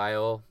and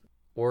file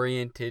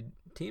oriented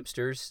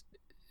Teamsters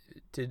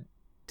to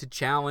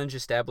challenge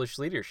established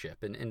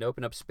leadership and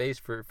open up space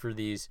for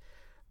these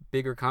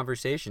bigger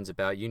conversations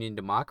about union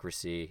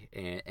democracy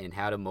and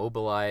how to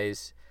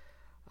mobilize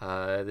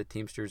the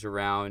Teamsters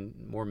around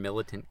more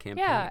militant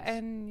campaigns. Yeah,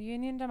 and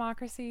union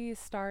democracy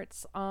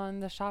starts on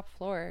the shop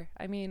floor.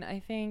 I mean, I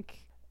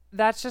think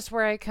that's just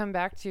where I come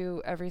back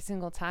to every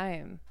single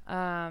time.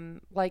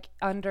 Like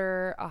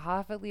under a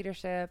Hoffa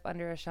leadership,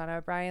 under a Sean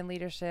O'Brien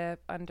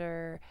leadership,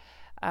 under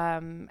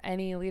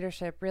any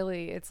leadership,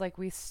 really, it's like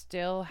we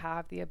still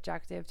have the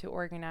objective to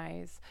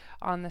organize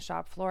on the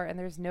shop floor, and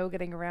there's no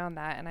getting around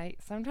that. And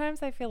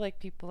sometimes I feel like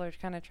people are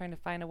kind of trying to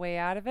find a way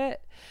out of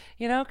it,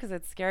 because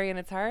it's scary and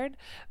it's hard,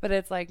 but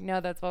it's like, no,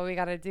 that's what we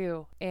got to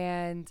do.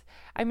 And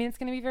I mean, it's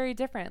going to be very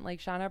different. Like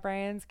Sean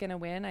O'Brien's going to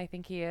win. I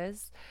think he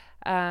is.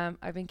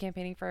 I've been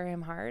campaigning for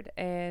him hard,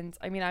 and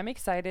I mean, I'm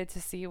excited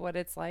to see what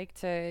it's like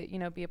to,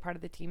 be a part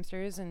of the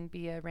Teamsters and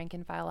be a rank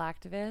and file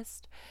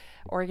activist,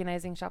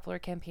 organizing shop floor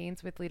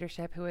campaigns with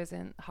leadership who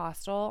isn't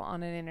hostile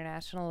on an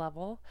international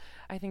level.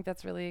 I think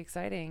that's really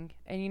exciting.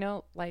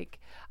 And, like,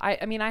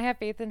 I mean, I have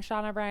faith in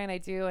Sean O'Brien, I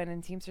do, and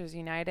in Teamsters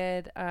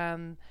United.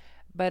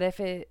 But if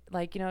it,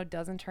 like,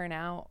 doesn't turn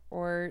out,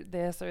 or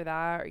this or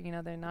that,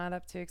 or, they're not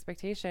up to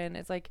expectation,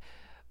 it's like,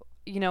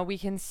 we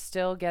can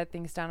still get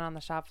things done on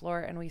the shop floor,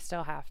 and we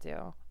still have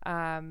to.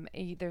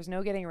 There's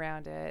no getting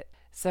around it.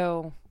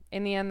 So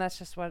in the end, that's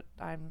just what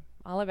I'm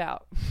all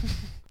about.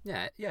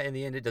 Yeah. In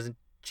the end, it doesn't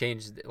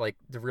change like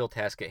the real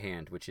task at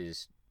hand, which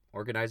is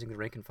organizing the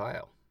rank and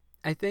file.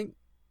 I think,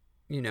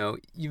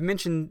 you've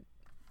mentioned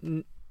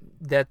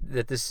that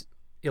this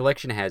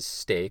election has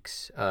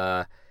stakes,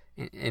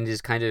 and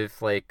is kind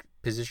of like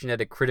positioned at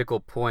a critical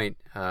point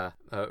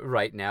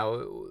right now.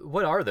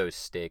 What are those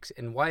stakes,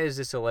 and why is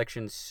this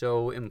election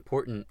so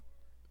important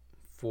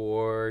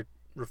for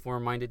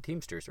reform-minded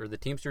Teamsters, or the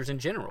Teamsters in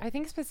general? I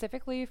think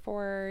specifically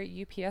for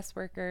UPS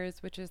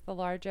workers, which is the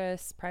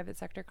largest private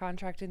sector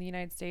contract in the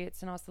United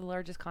States and also the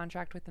largest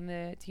contract within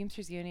the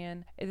Teamsters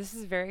Union, this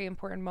is a very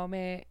important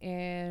moment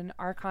in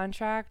our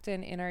contract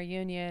and in our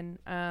union,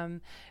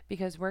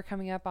 because we're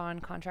coming up on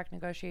contract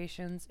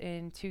negotiations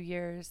in 2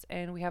 years,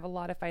 and we have a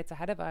lot of fights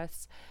ahead of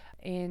us.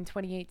 In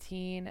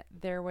 2018,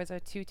 there was a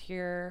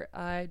 2-tier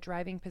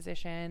driving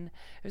position.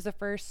 It was the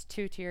first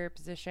 2-tier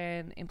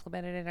position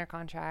implemented in our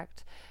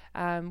contract,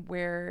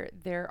 where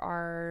there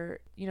are,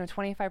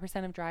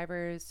 25% of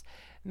drivers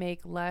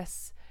make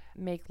less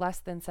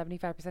than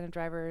 75% of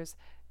drivers,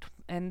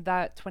 and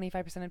that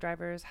 25% of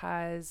drivers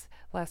has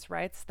less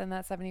rights than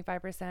that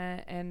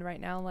 75%. And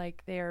right now,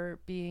 like, they're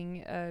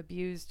being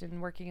abused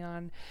and working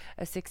on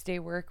a 6-day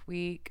work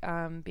week,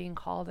 being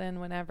called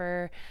in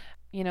whenever.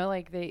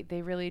 Like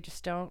they really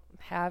just don't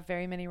have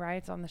very many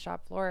rights on the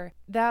shop floor.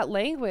 That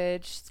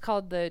language, it's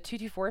called the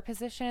 224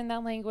 position.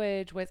 That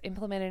language was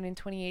implemented in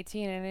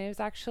 2018, and it was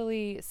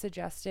actually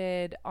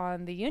suggested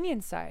on the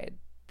union side.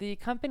 The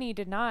company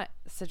did not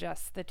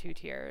suggest the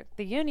 2-tier.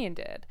 The union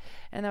did,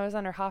 and that was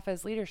under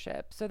Hoffa's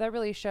leadership. So that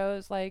really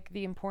shows like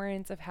the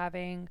importance of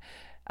having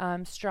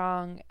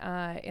strong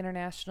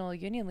international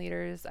union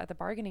leaders at the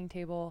bargaining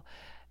table,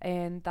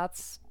 and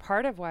that's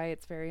part of why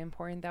it's very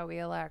important that we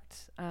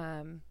elect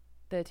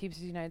the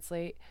Teamsters United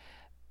slate.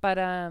 But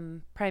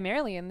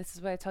primarily, and this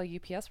is what I tell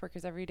UPS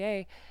workers every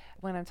day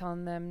when I'm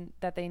telling them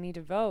that they need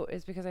to vote,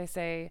 is because I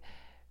say,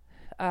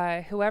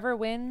 whoever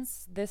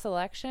wins this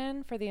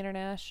election for the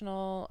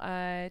International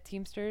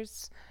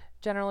Teamsters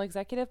General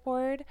Executive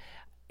Board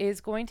is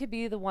going to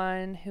be the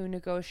one who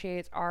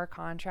negotiates our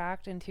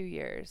contract in 2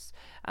 years,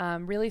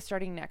 really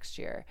starting next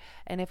year.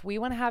 And if we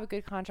want to have a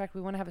good contract,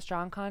 we want to have a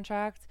strong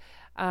contract,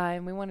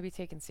 and we want to be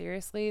taken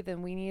seriously,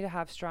 then we need to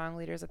have strong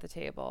leaders at the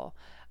table.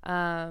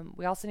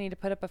 We also need to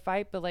put up a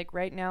fight, but like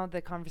right now,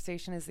 the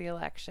conversation is the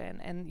election,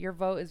 and your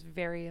vote is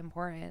very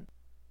important.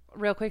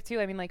 Real quick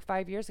too, I mean, like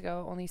 5 years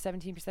ago, only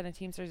 17% of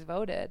Teamsters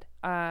voted.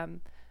 I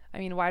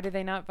mean, why did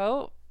they not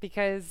vote?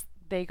 Because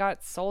they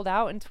got sold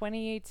out in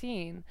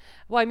 2018.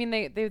 Well, I mean,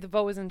 the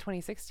vote was in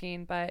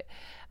 2016, but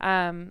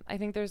I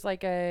think there's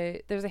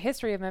a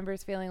history of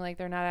members feeling like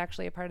they're not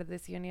actually a part of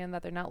this union,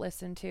 that they're not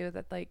listened to,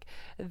 that like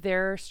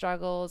their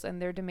struggles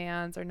and their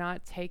demands are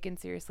not taken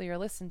seriously or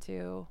listened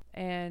to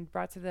and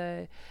brought to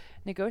the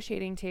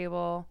negotiating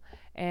table.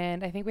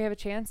 And I think we have a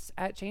chance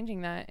at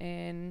changing that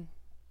in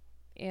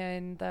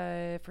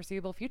the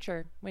foreseeable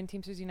future when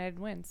Teamsters United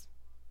wins.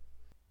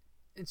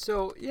 And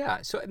so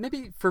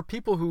maybe for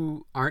people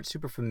who aren't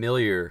super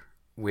familiar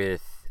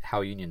with how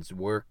unions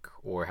work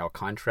or how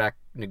contract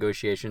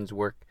negotiations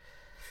work,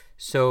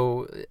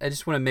 so I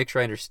just want to make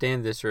sure I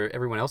understand this, or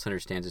everyone else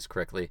understands this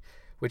correctly,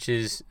 which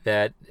is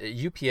that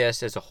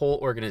UPS as a whole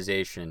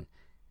organization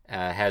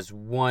has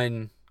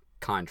one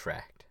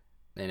contract,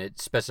 and it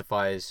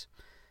specifies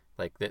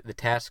like the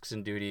tasks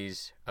and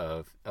duties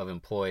of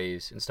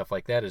employees and stuff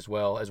like that, as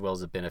well as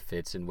the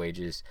benefits and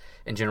wages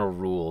and general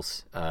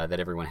rules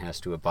that everyone has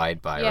to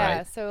abide by, yeah,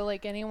 right? so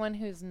like anyone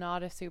who's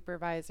not a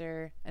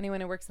supervisor,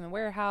 anyone who works in the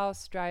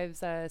warehouse,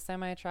 drives a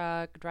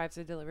semi-truck, drives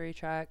a delivery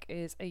truck,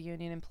 is a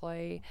union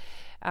employee.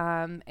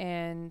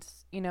 And,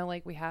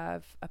 like we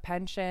have a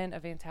pension, a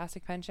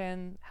fantastic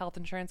pension, health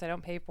insurance I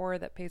don't pay for,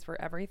 that pays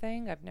for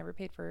everything. I've never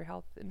paid for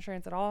health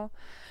insurance at all.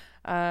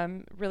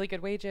 Really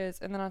good wages,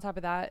 and then on top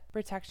of that,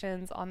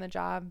 protections on the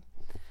job,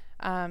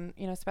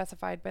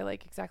 specified by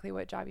like exactly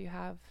what job you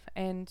have.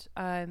 And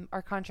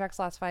our contracts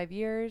last 5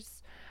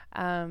 years.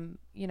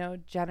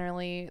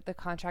 Generally the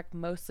contract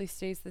mostly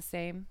stays the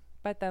same,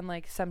 but then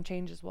like some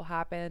changes will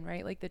happen,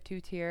 right? Like the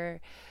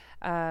 2-tier,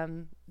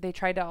 they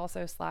tried to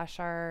also slash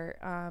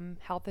our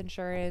health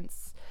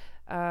insurance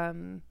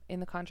in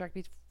the contract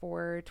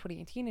before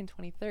 2018 and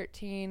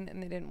 2013,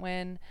 and they didn't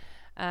win.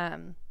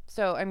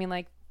 So I mean,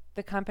 like,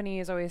 the company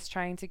is always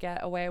trying to get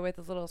away with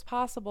as little as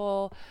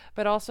possible,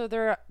 but also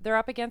they're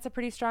up against a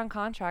pretty strong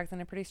contract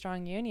and a pretty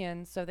strong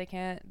union, so they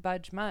can't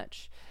budge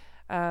much.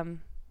 But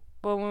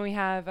when we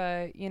have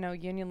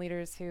union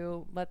leaders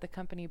who let the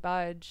company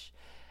budge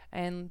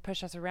and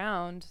push us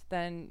around,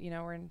 then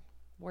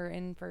we're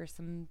in for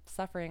some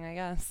suffering, I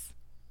guess.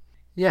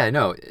 Yeah,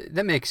 no,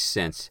 that makes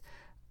sense.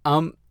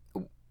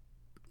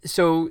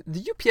 So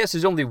the UPS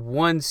is only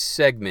one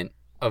segment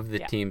of the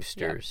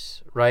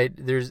Teamsters, right?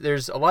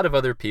 There's a lot of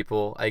other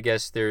people. I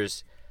guess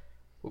there's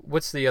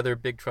What's the other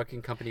big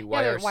trucking company?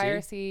 Yeah, they're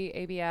YRC?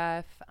 YRC,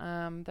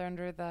 ABF. They're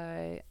under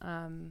the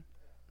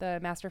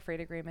Master Freight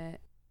Agreement.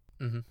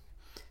 Mm-hmm.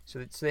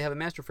 So they have a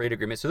master freight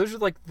agreement. So those are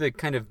like the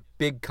kind of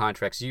big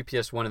contracts.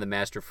 UPS won in the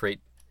master freight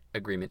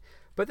agreement.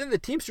 But then the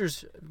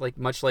Teamsters, like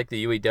much like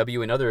the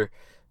UAW and other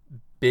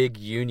big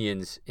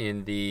unions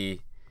in the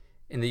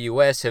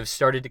U.S., have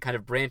started to kind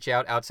of branch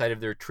out outside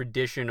of their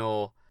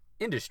traditional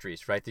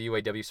industries, right? The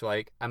UAW. So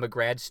I'm a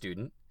grad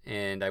student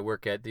and I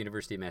work at the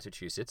University of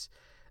Massachusetts,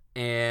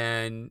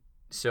 and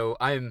so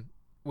I'm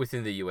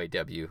within the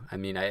UAW. I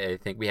mean, I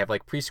think we have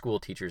like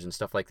preschool teachers and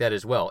stuff like that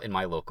as well in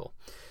my local.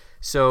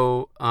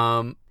 So,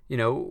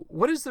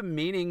 what is the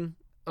meaning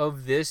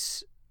of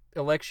this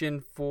election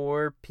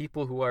for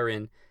people who are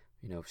in,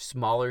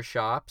 smaller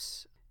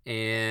shops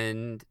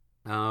and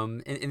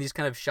in these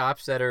kind of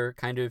shops that are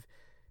kind of,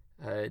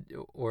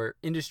 or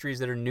industries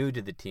that are new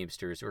to the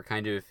Teamsters, or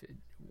kind of,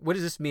 what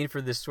does this mean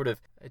for this sort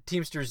of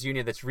Teamsters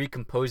union that's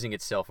recomposing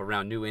itself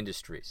around new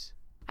industries?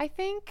 I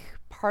think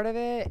part of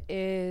it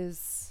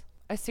is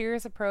a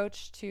serious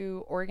approach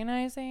to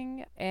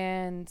organizing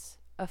and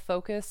a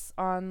focus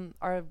on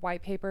our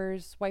white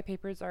papers. White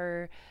papers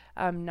are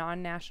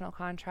non-national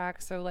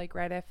contracts. So like,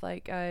 right, if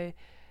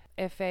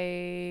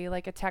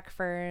a tech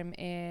firm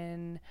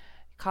in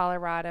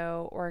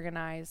Colorado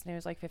organized and it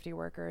was like 50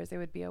 workers, it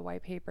would be a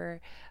white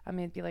paper.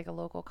 It'd be like a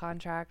local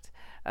contract.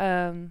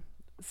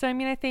 So I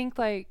mean, I think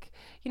like,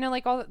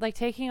 all like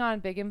taking on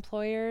big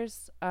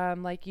employers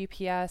like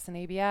UPS and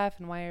ABF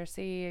and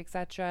YRC,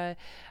 etc.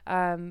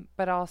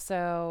 But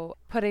also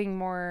putting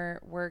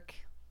more work.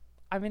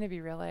 I'm going to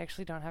be real. I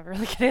actually don't have a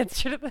really good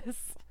answer to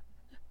this.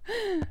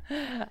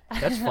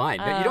 That's fine.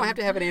 You don't have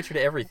to have an answer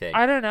to everything.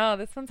 I don't know.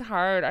 This one's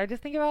hard. I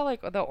just think about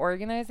like the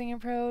organizing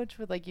approach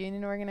with like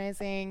union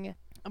organizing.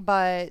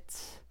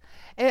 But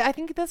I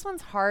think this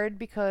one's hard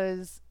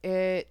because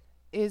it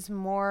is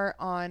more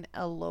on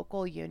a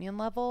local union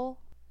level.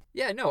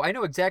 Yeah, no, I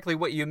know exactly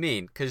what you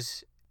mean.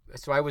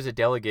 So I was a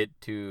delegate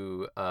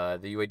to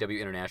the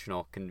UAW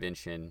International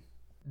Convention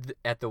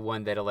at the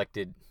one that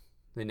elected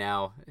the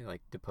now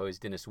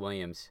deposed Dennis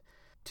Williams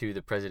to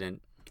the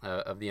president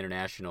of the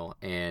International,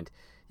 and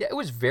yeah, it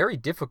was very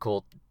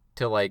difficult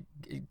to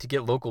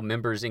get local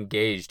members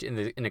engaged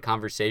in a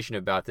conversation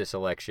about this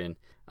election,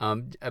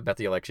 about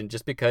the election,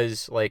 just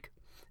because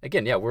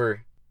again, yeah, we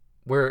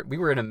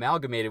were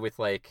amalgamated with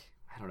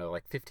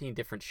 15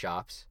 different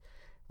shops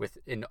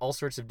in all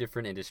sorts of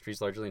different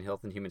industries, largely in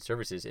health and human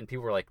services, and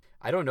people were like,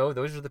 I don't know,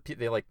 those are the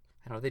people, I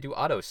don't know, they do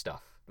auto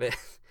stuff.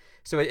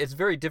 So it's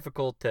very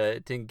difficult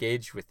to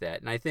engage with that.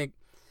 And I think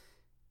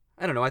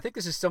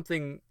this is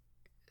something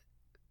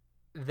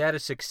that a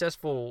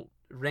successful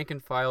rank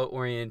and file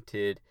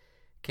oriented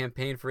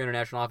campaign for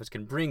international office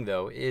can bring,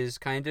 though, is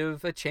kind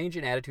of a change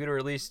in attitude, or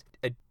at least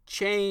a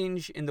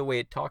change in the way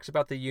it talks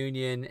about the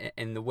union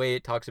and the way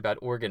it talks about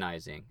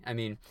organizing. I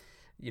mean,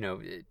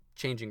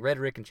 changing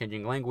rhetoric and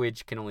changing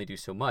language can only do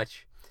so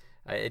much.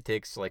 It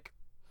takes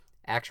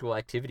actual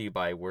activity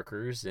by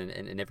workers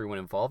and everyone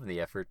involved in the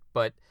effort.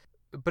 But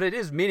it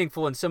is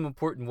meaningful in some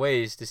important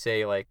ways to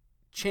say,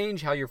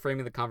 change how you're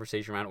framing the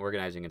conversation around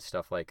organizing and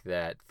stuff like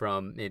that,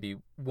 from maybe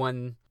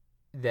one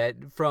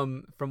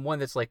from one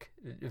that's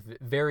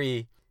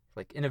very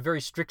in a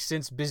very strict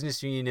sense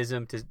business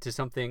unionism to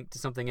something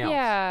else.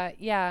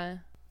 Yeah.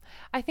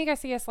 I think I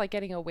see us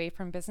getting away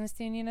from business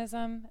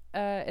unionism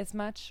as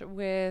much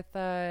with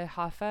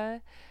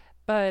HAFA,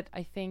 but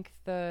I think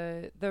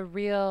the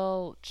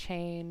real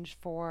change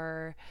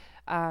for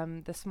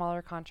the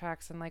smaller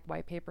contracts and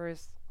white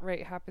papers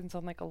happens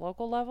on a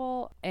local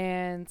level.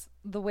 And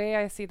the way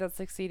I see that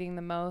succeeding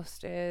the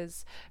most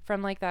is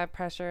from that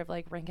pressure of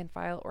rank and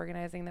file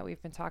organizing that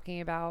we've been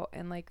talking about,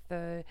 and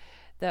the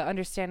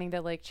understanding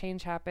that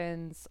change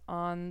happens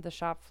on the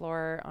shop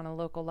floor on a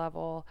local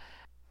level,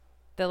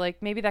 that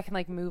maybe that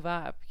can move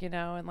up,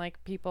 and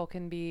people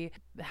can be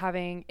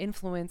having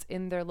influence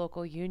in their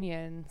local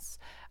unions,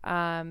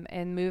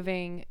 and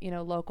moving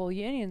local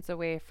unions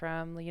away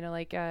from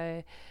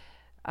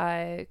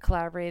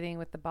collaborating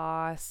with the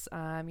boss,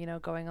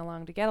 going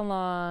along to get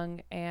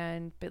along,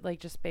 and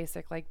just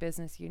basic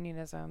business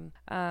unionism.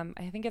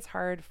 I think it's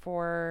hard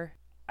for,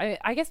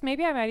 I guess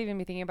maybe I might even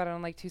be thinking about it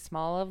on too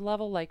small of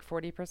level,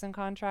 40%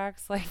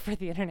 contracts for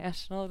the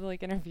international to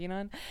intervene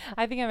on.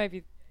 I think I might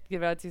be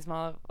about too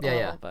small of a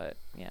level, but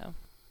yeah.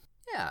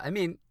 Yeah, I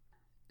mean,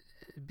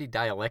 it'd be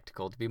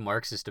dialectical to be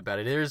Marxist about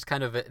it.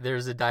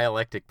 There's a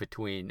dialectic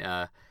between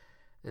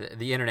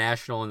the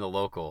international and the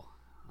local.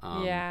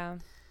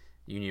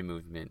 Union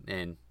movement,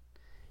 and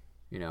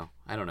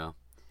I don't know,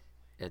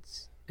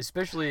 it's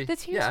especially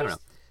I don't know,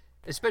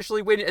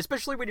 especially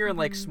when you're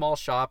in small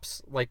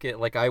shops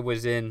like I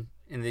was in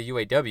the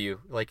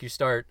UAW, you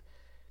start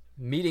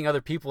meeting other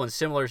people in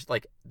similar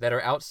that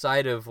are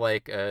outside of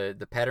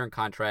the pattern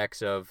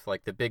contracts of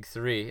the big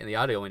three in the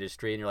audio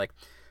industry, and you're like,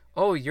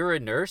 oh, you're a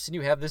nurse and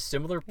you have this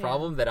similar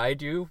problem that I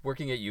do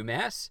working at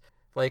UMass.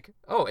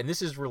 Oh, and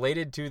this is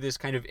related to this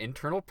kind of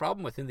internal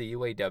problem within the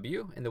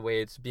UAW and the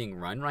way it's being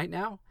run right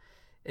now.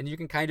 And you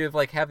can kind of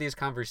have these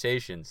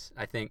conversations.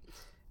 I think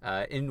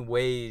in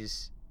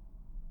ways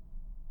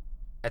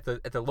at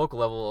the local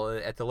level,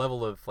 at the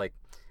level of like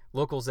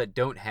locals that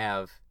don't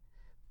have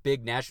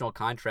big national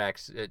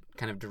contracts,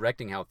 kind of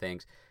directing how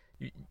things.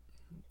 You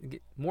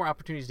get more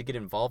opportunities to get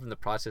involved in the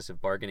process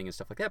of bargaining and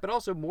stuff like that, but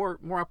also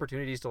more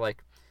opportunities to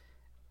like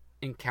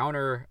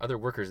encounter other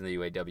workers in the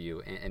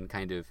UAW and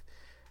kind of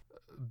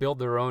build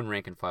their own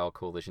rank and file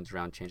coalitions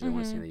around change they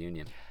want to see in the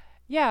union.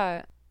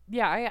 Yeah.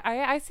 Yeah,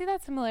 I see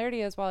that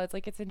similarity as well. It's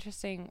like, it's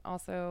interesting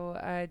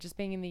also, just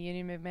being in the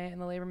union movement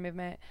and the labor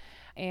movement,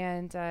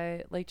 and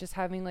like just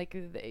having like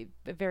a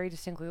very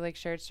distinctly like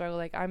shared struggle.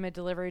 Like, I'm a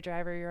delivery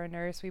driver, you're a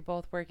nurse, we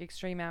both work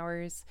extreme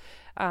hours.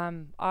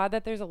 Odd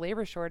that there's a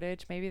labor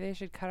shortage. Maybe they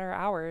should cut our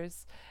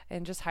hours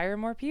and just hire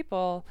more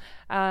people.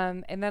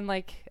 And then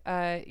like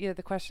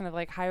the question of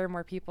like hire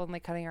more people and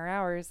like cutting our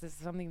hours, this is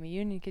something the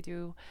union could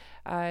do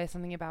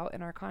something about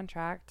in our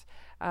contract.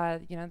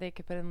 They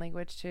could put in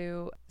language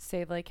to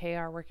say like, hey,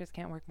 our workers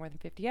can't work more than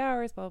 50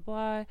 hours, blah,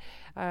 blah,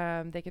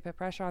 blah. They could put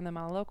pressure on them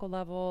on a local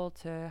level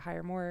to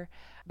hire more.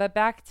 But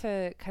back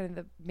to kind of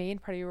the main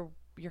part of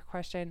your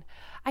question,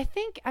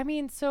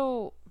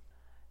 so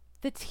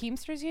the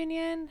Teamsters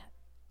Union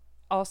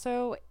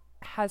also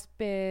has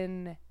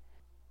been,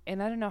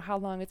 and I don't know how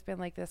long it's been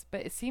like this,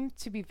 but it seems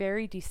to be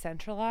very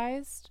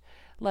decentralized,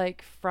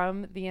 like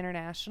from the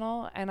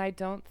international. And I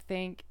don't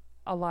think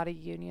a lot of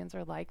unions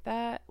are like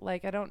that.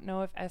 Like, I don't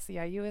know if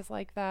SEIU is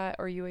like that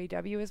or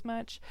UAW as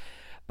much,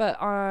 but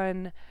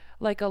on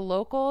like a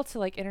local to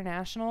like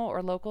international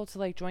or local to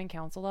like joint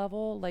council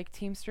level, like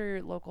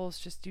Teamster locals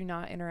just do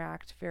not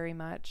interact very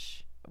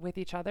much with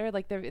each other.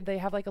 Like, they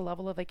have like a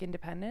level of like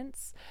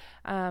independence.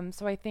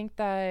 So I think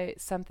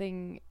that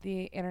something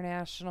the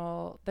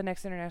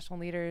next international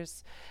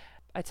leaders,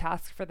 a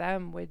task for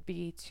them would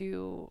be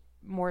to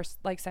more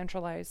like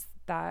centralize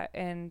that.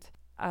 And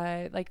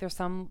like, there's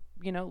some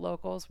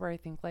locals where I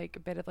think like a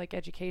bit of like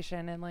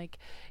education and like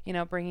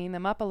bringing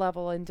them up a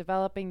level and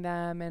developing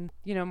them, and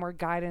more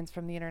guidance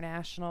from the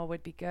international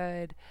would be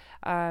good.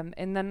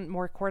 And then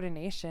more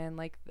coordination.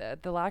 Like,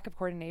 the lack of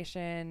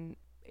coordination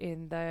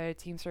in the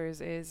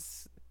Teamsters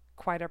is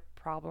quite a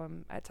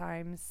problem at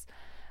times.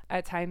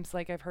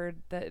 Like, I've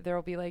heard that there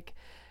will be like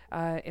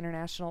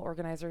international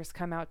organizers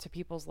come out to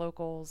people's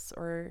locals,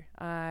 or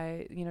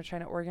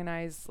trying to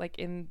organize like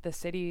in the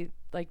city,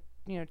 like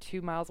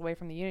 2 miles away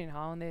from the union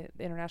hall, and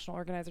the international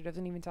organizer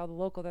doesn't even tell the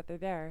local that they're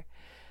there,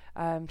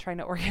 trying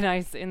to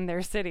organize in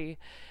their city.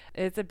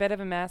 It's a bit of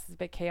a mess. It's a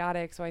bit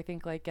chaotic. So I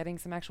think like getting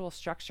some actual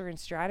structure and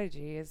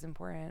strategy is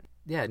important.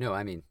 Yeah, no,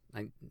 I mean,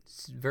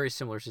 it's a very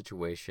similar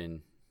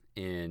situation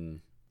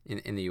in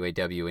the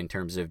UAW in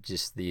terms of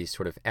just the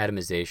sort of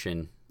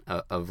atomization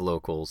of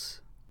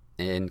locals,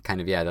 and kind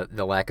of,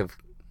 the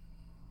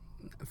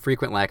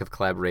frequent lack of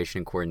collaboration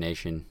and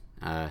coordination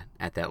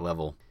at that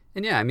level.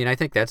 And yeah, I mean, I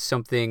think that's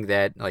something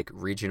that like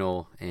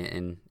regional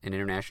and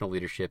international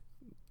leadership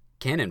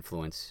can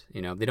influence.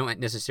 They don't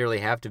necessarily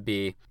have to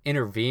be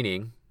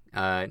intervening.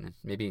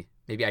 Maybe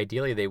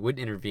ideally they would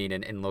intervene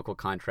in local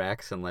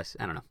contracts, unless,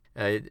 I don't know.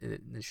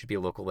 It should be a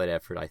local-led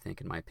effort, I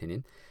think, in my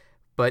opinion.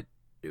 But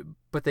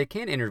they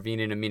can intervene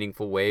in a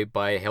meaningful way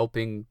by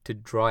helping to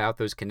draw out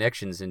those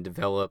connections and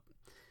develop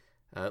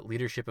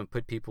leadership and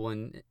put people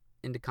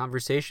into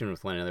conversation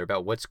with one another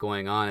about what's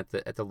going on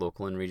at the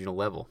local and regional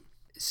level.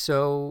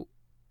 So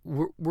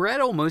we're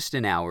at almost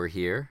an hour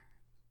here,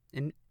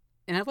 and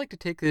I'd like to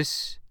take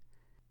this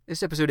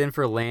episode in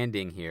for a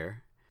landing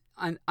here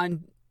on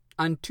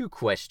two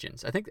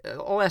questions. I think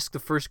I'll ask the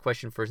first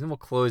question first, and then we'll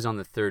close on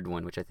the third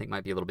one, which I think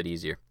might be a little bit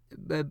easier.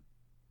 But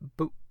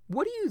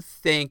what do you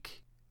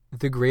think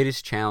the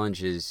greatest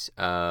challenges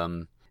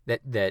that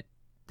the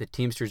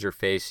Teamsters are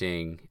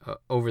facing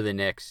over the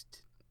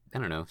next,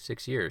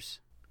 6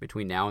 years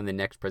between now and the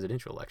next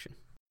presidential election?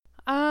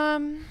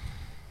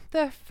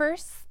 The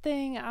first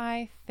thing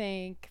I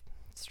think,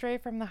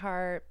 straight from the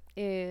heart,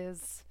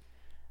 is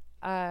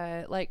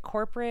like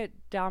corporate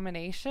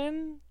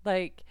domination.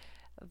 Like,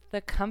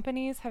 the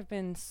companies have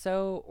been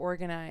so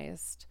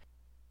organized,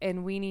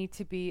 and we need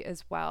to be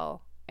as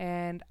well.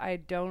 And I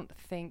don't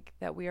think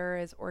that we are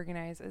as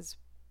organized as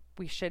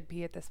we should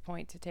be at this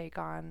point to take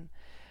on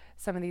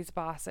some of these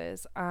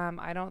bosses.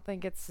 I don't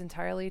think it's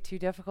entirely too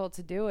difficult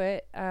to do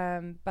it,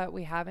 but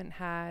we haven't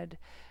had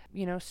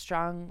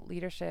strong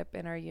leadership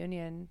in our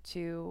union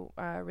to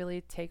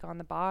really take on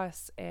the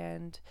boss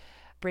and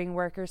bring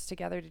workers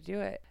together to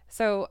do it.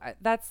 So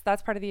that's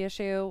part of the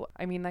issue.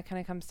 I mean, that kind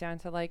of comes down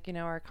to like,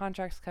 our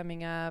contracts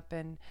coming up,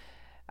 and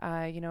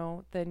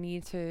the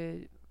need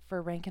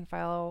for rank and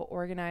file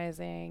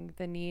organizing,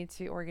 the need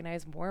to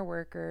organize more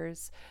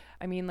workers.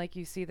 I mean, like,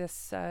 you see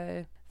this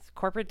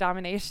corporate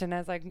domination,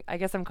 as I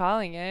guess I'm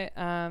calling it,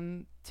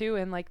 too,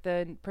 and like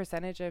the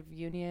percentage of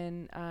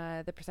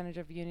unionized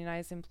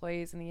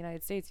employees in the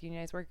United States,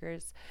 unionized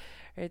workers,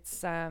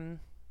 it's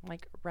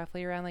like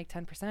roughly around like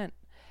 10%.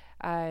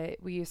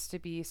 We used to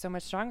be so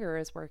much stronger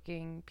as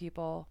working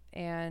people,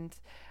 and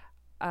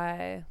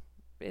we've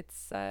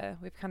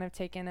kind of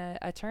taken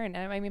a turn.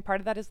 I mean,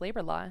 part of that is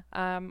labor law.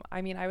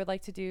 I mean, I would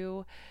like to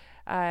do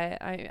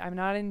I'm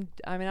not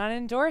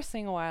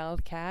endorsing a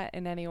wildcat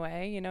in any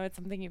way. You know, it's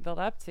something you build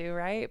up to,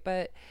 right?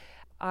 But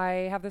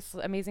I have this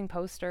amazing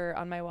poster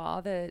on my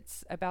wall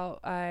that's about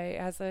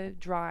has a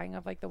drawing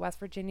of like the West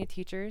Virginia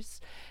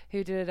teachers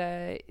who did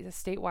a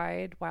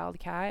statewide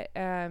wildcat,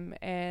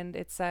 and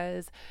it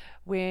says,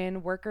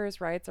 "When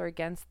workers' rights are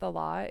against the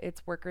law,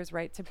 it's workers'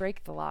 right to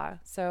break the law."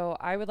 So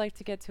I would like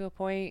to get to a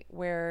point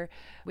where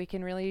we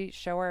can really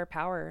show our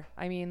power.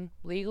 I mean,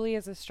 legally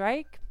as a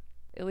strike,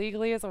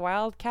 illegally as a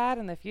wildcat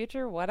in the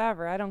future,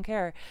 whatever. I don't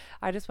care.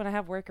 I just want to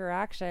have worker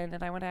action,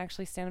 and I want to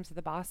actually stand up to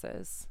the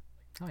bosses.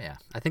 Oh yeah,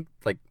 I think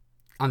like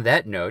on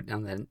that note,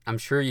 I'm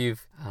sure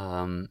you've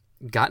gotten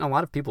a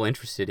lot of people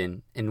interested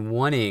in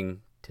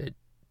wanting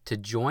to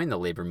join the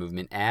labor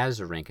movement as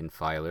a rank and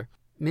filer.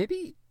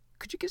 Maybe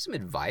could you give some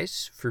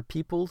advice for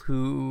people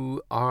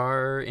who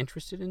are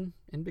interested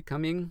in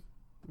becoming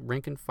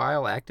rank and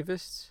file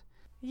activists?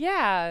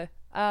 Yeah,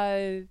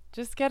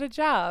 just get a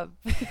job.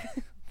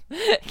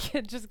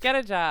 Just get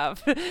a job.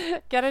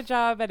 Get a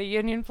job at a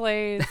union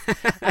place.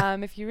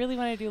 If you really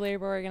want to do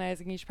labor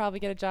organizing, you should probably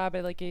get a job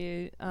at like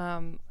a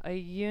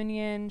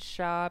union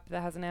shop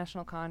that has a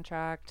national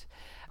contract.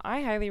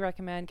 I highly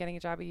recommend getting a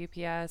job at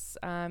UPS.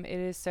 It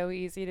is so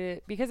easy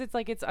because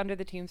it's under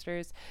the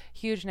Teamsters,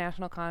 huge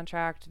national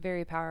contract,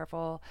 very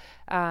powerful,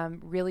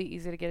 really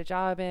easy to get a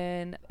job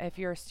in. If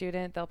you're a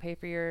student, they'll pay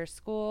for your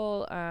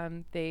school.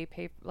 They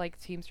pay, like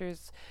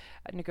Teamsters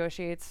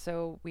negotiates,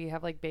 so we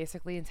have like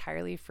basically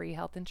entirely free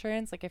health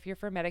insurance. Like if you're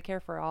for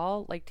Medicare for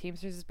all, like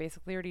Teamsters is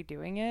basically already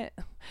doing it.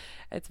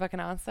 It's fucking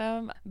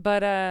awesome.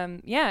 But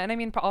yeah, and I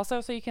mean also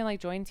so you can like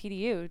join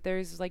TDU.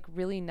 There's like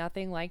really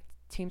nothing like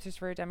Teamsters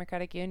for a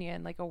Democratic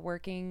Union, like a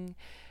working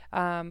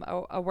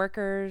a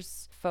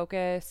workers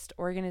focused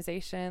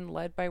organization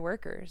led by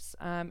workers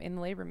in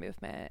the labor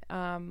movement,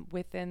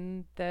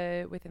 within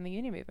the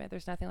union movement.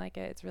 There's nothing like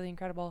it. It's really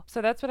incredible.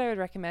 So that's what I would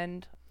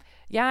recommend.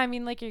 Yeah, I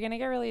mean, like, you're gonna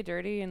get really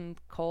dirty and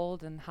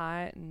cold and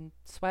hot and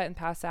sweat and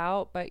pass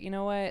out, but you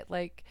know what,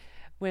 like,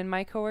 when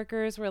my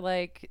coworkers were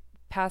like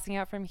passing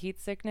out from heat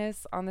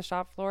sickness on the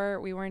shop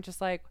floor, we weren't just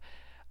like,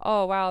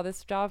 oh wow,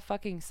 this job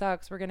fucking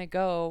sucks, we're gonna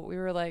go. We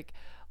were like,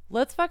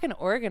 let's fucking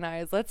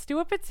organize. Let's do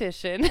a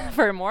petition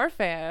for more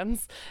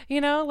fans. You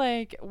know,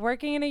 like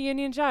working in a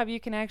union job, you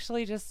can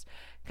actually just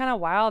kind of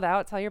wild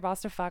out, tell your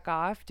boss to fuck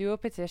off, do a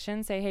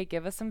petition, say, hey,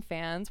 give us some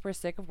fans. We're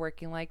sick of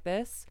working like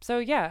this. So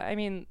yeah, I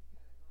mean,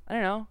 I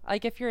don't know.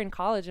 Like if you're in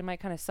college, it might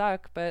kind of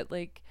suck, but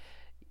like,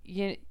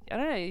 I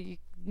don't know. You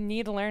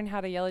need to learn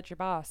how to yell at your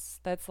boss.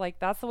 That's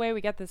the way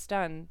we get this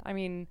done. I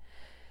mean,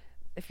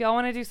 if y'all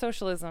want to do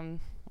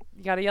socialism,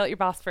 you got to yell at your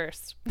boss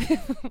first.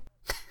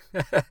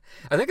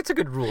 I think it's a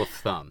good rule of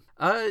thumb.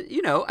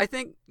 I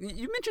think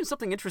you mentioned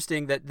something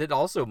interesting that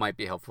also might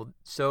be helpful.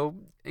 So,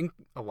 in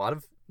a lot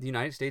of the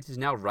United States is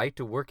now right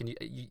to work, and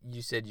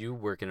you said you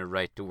work in a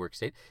right to work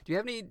state. Do you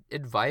have any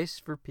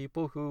advice for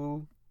people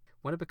who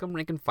want to become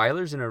rank and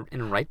filers in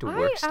a right to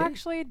work state? I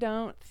actually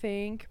don't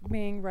think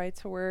being right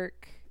to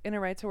work in a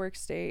right to work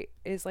state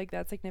is like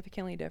that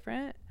significantly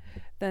different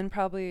than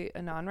probably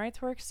a non-right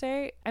to work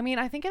state. I mean,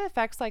 I think it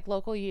affects like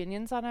local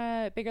unions on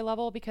a bigger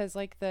level because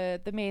like the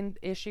main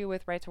issue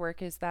with right to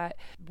work is that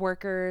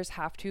workers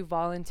have to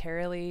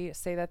voluntarily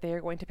say that they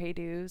are going to pay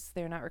dues.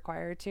 They're not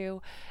required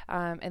to.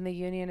 And the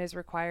union is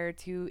required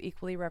to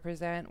equally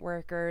represent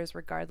workers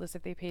regardless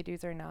if they pay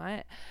dues or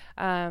not.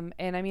 And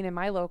I mean, in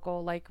my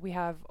local, like we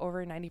have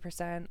over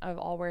 90% of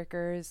all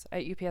workers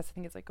at UPS. I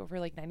think it's like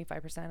over like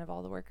 95% of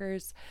all the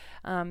workers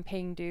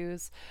paying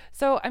dues.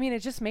 So, I mean, it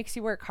just makes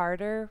you work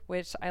harder,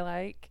 which I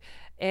like.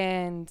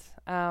 And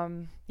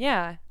the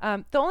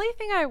only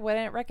thing I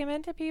wouldn't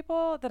recommend to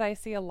people that I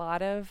see a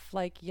lot of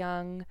like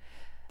young,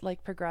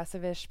 like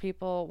progressive-ish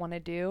people want to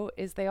do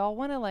is they all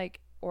want to like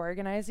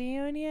organize a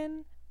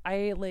union.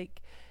 I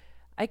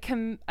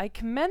commend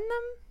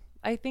them.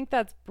 I think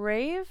that's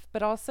brave,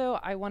 but also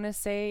I want to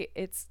say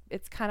it's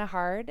kind of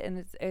hard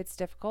and it's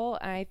difficult.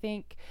 And I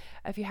think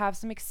if you have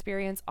some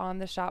experience on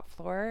the shop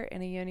floor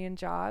in a union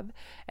job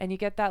and you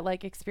get that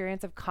like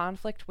experience of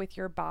conflict with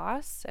your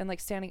boss and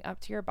like standing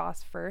up to your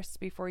boss first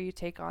before you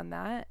take on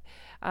that,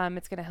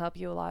 it's going to help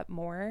you a lot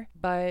more.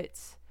 But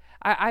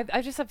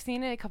I just have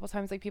seen it a couple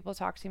times. Like people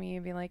talk to me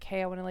and be like,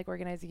 hey, I want to like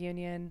organize a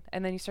union.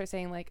 And then you start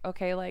saying like,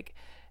 okay, like,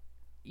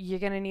 you're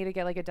going to need to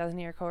get like a dozen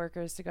of your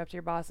coworkers to go up to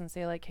your boss and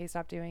say like, hey,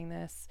 stop doing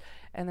this.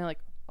 And they're like,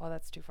 oh,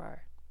 that's too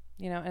far.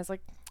 You know, and it's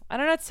like, I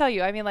don't know what to tell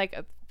you. I mean, like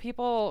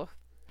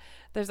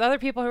there's other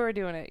people who are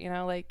doing it, you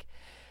know, like,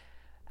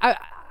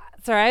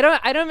 sorry,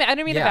 I don't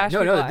mean to bash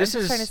people. I'm just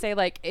trying to say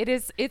like,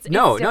 it's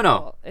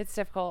difficult. It's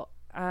difficult.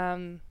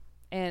 And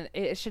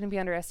it shouldn't be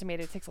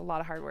underestimated. It takes a lot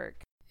of hard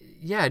work.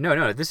 Yeah,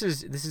 no, this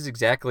is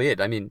exactly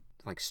it. I mean,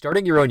 like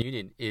starting your own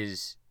union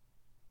is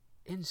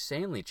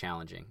insanely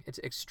challenging. It's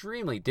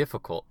extremely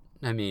difficult.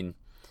 I mean,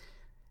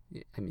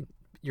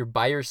 you're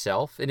by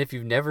yourself, and if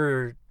you've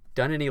never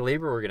done any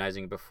labor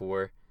organizing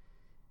before,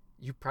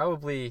 you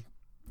probably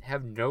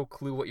have no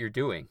clue what you're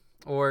doing.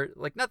 Or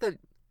like, not that,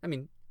 I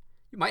mean,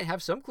 you might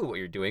have some clue what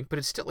you're doing, but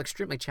it's still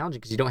extremely challenging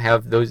because you don't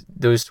have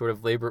those sort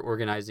of labor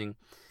organizing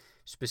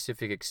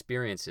specific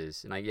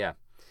experiences. And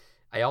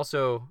I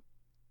also,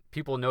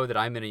 people know that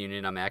I'm in a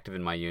union, I'm active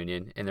in my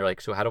union, and they're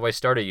like, so how do I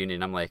start a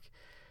union? I'm like,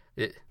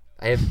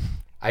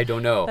 I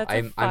don't know. That's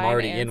I'm fine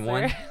already answer. in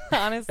one.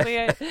 Honestly,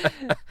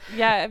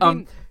 yeah. I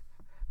mean,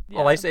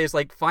 all I say is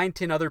like find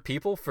 10 other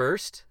people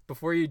first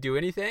before you do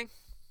anything.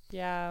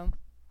 Yeah.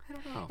 I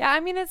don't know. Yeah, I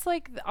mean, it's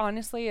like,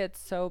 honestly, it's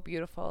so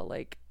beautiful.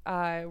 Like,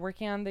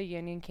 working on the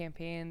union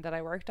campaign that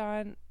I worked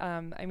on,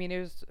 I mean, it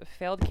was a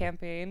failed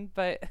campaign,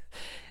 but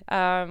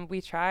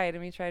we tried,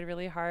 and we tried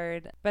really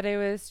hard. But it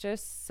was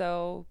just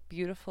so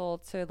beautiful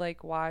to,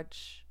 like,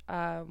 watch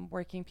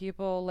working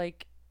people,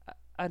 like,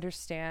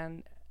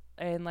 understand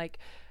and, like,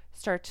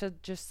 start to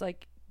just,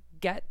 like,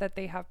 get that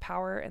they have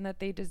power and that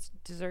they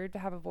deserve to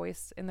have a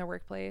voice in their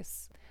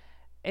workplace.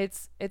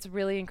 It's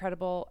really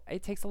incredible.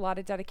 It takes a lot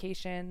of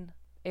dedication.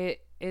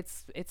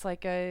 It's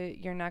like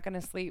you're not going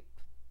to sleep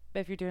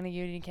if you're doing a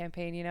union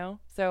campaign, you know?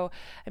 So,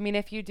 I mean,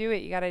 if you do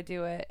it, you got to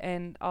do it.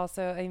 And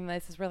also, I mean,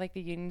 this is where like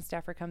the union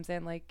staffer comes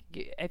in. Like,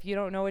 if you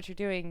don't know what you're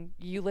doing,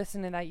 you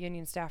listen to that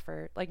union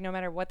staffer. Like, no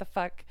matter what the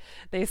fuck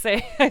they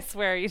say, I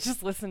swear, you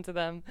just listen to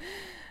them.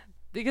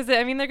 Because,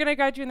 I mean, they're going to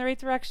guide you in the right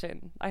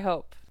direction, I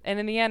hope. And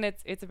in the end,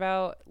 it's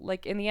about,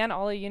 like, in the end,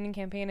 all a union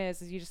campaign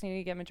is you just need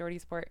to get majority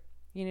support.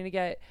 You need to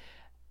get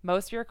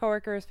most of your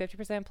coworkers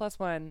 50% plus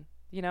one.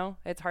 You know,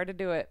 it's hard to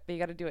do it, but you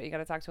got to do it. You got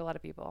to talk to a lot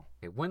of people.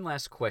 Okay, one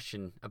last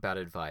question about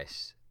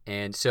advice.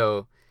 And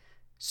so,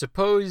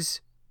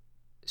 suppose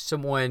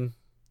someone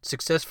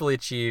successfully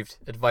achieved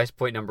advice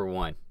point number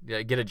 1,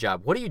 get a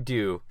job. What do you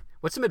do?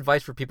 What's some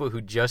advice for people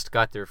who just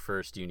got their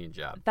first union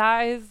job?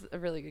 That is a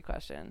really good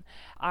question.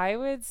 I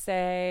would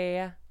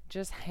say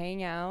just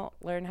hang out,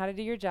 learn how to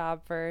do your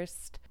job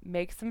first,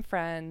 make some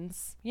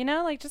friends, you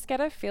know, like just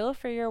get a feel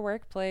for your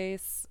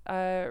workplace,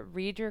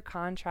 read your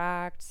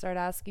contract, start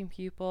asking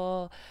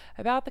people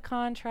about the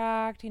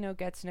contract, you know,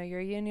 get to know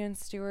your union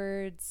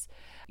stewards,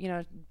 you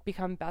know,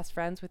 become best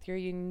friends with your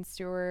union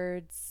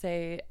stewards.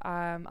 Say,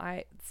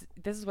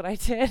 this is what I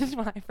did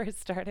when I first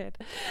started.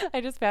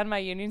 I just found my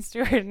union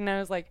steward and I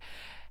was like,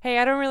 hey,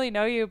 I don't really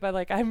know you, but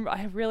like I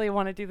really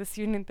want to do this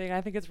union thing.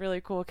 I think it's really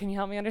cool. Can you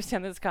help me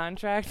understand this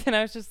contract? And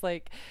I was just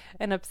like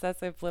an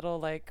obsessive little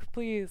like,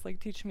 please,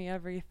 like teach me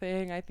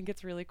everything. I think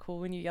it's really cool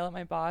when you yell at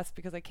my boss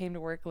because I came to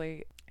work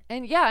late.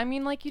 And yeah, I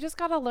mean, like, you just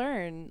got to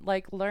learn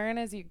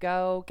as you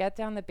go, get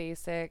down the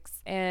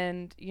basics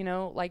and, you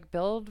know, like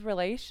build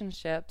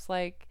relationships.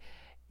 Like,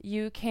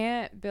 you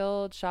can't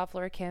build shop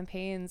floor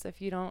campaigns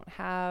if you don't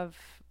have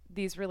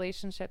these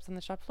relationships on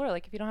the shop floor.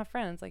 Like, if you don't have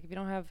friends, like if you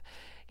don't have,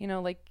 you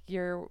know, like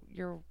your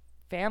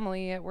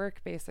family at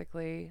work,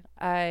 basically,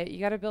 you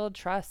got to build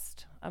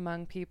trust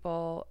among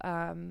people.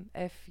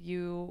 If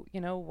you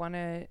know, want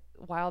to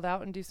wild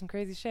out and do some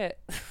crazy shit.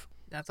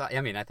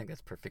 I mean, I think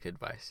that's perfect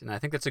advice. And I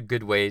think that's a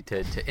good way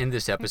to end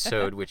this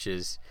episode, which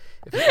is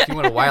if you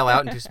want to while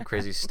out and do some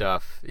crazy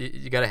stuff,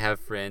 you got to have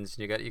friends.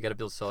 And you got to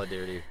build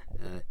solidarity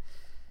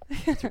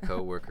with your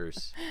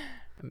coworkers.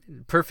 I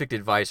mean, perfect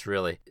advice,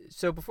 really.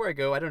 So before I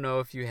go, I don't know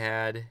if you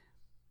had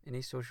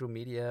any social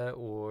media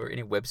or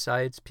any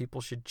websites people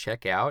should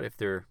check out if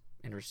they're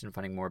interested in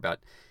finding more about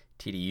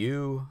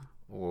TDU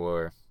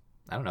or,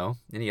 I don't know,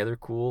 any other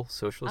cool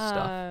socialist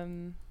stuff.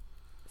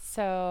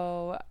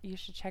 So you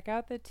should check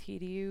out the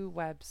TDU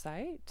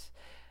website,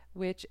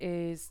 which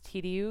is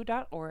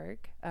tdu.org,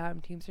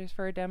 Teamsters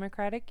for a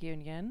Democratic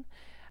Union.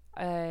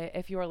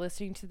 If you are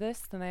listening to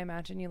this, then I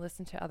imagine you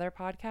listen to other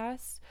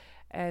podcasts,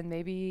 and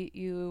maybe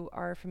you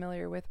are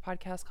familiar with a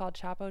podcast called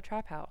Chapo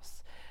Trap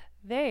House.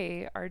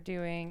 They are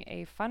doing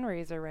a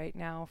fundraiser right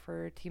now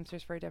for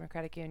Teamsters for a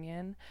Democratic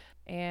Union,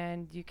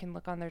 and you can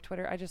look on their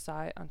Twitter. I just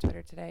saw it on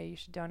Twitter today. You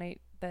should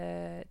donate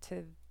to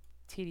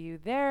TDU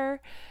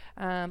there.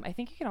 I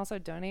think you can also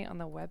donate on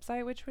the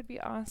website, which would be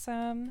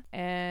awesome.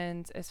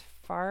 And as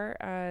far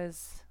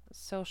as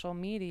social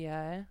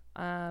media,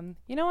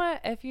 you know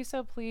what? If you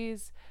so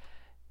please,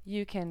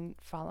 you can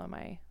follow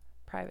my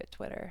private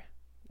Twitter,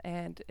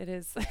 and it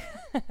is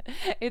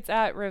it's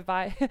at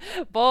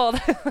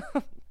bold.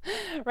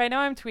 Right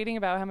now I'm tweeting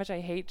about how much I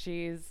hate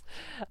cheese.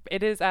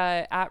 It is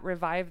at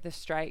Revive the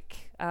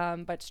Strike,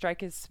 but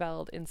strike is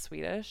spelled in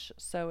Swedish,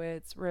 so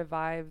it's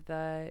Revive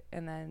the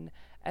and then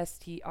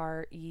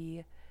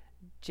STREJK.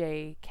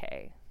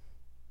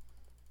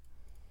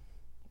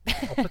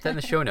 I'll put that in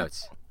the show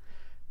notes.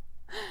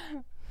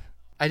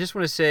 I just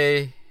want to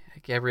say,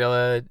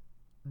 Gabriella,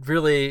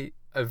 really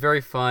a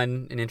very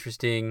fun and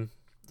interesting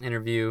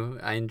interview.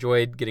 I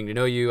enjoyed getting to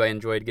know you. I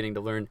enjoyed getting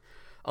to learn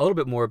a little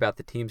bit more about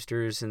the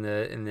Teamsters and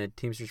the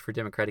Teamsters for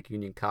Democratic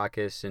Union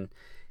Caucus and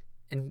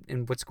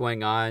what's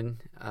going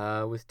on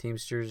with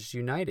Teamsters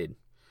United.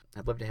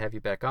 I'd love to have you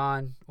back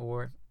on,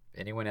 or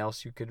anyone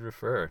else you could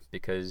refer,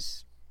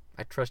 because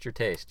I trust your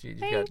taste. You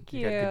got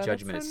good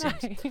judgment.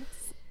 That's so it seems.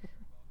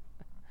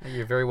 Nice.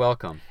 You're very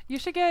welcome. You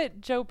should get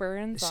Joe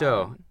Burns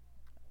on.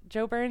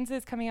 Joe Burns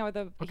is coming out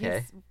with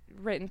he's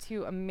written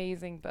 2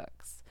 amazing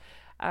books.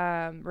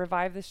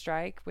 Revive the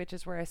Strike, which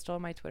is where I stole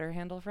my Twitter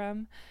handle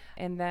from.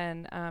 And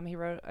then he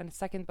wrote a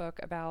second book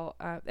about,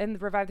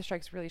 and Revive the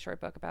Strike's a really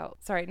short book about,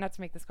 sorry, not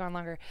to make this go on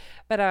longer,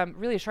 but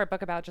really a short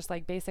book about just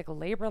like basic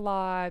labor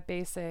law,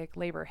 basic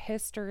labor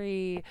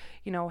history,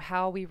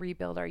 how we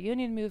rebuild our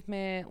union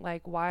movement,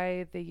 like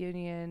why the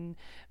union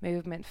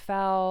movement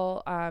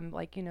fell,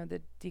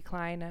 the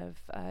decline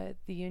of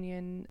the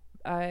union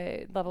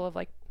level of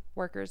like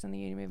workers in the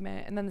union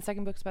movement. And then the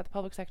second book is about the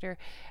public sector.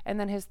 And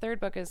then his third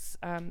book is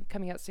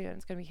coming out soon.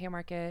 It's going to be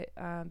Haymarket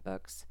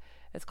Books.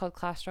 It's called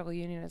Class Struggle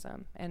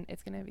Unionism, and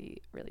it's going to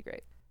be really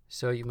great.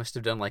 So you must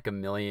have done like a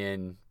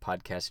million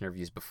podcast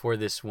interviews before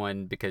this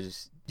one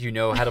because you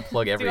know how to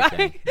plug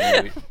everything.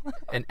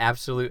 An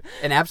absolute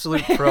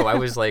pro. I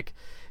was like,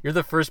 you're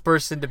the first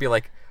person to be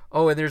like,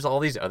 oh, and there's all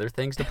these other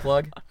things to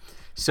plug.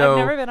 So I've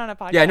never been on a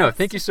podcast. Yeah, no,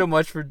 thank you so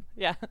much for.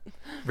 Yeah.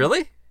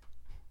 Really?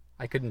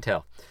 I couldn't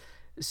tell.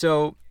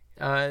 So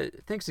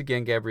thanks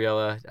again,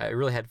 Gabriella. I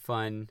really had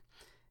fun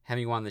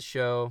having you on the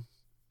show.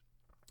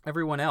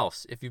 Everyone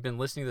else, if you've been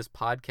listening to this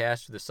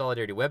podcast through the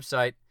Solidarity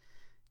website,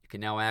 you can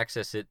now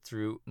access it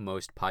through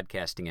most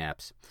podcasting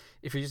apps.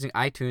 If you're using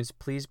iTunes,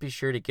 please be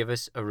sure to give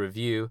us a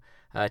review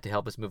to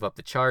help us move up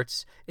the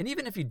charts. And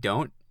even if you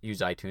don't use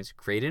iTunes,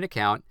 create an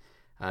account,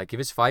 give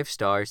us 5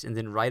 stars, and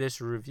then write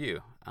us a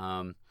review.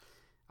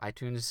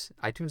 iTunes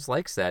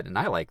likes that, and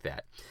I like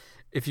that.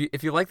 If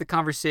you like the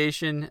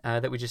conversation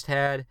that we just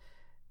had,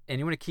 and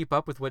you want to keep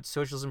up with what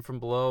Socialism from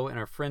Below and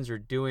our friends are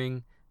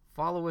doing,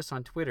 follow us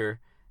on Twitter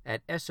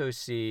at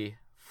SOC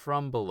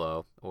from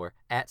below, or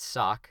at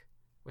SOC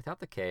without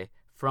the K,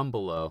 from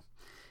below.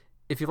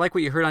 If you like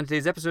what you heard on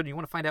today's episode and you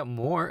want to find out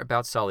more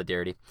about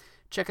Solidarity,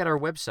 check out our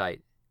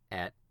website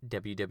at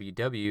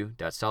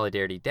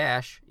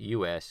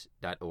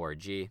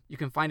www.solidarity-us.org. You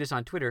can find us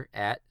on Twitter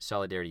at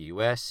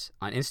SolidarityUS,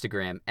 on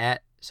Instagram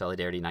at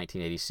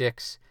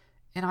Solidarity1986,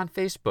 and on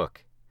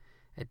Facebook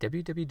at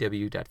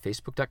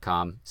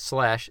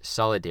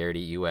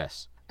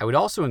www.facebook.com/SolidarityUS. I would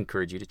also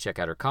encourage you to check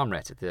out our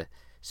comrades at the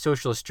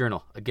Socialist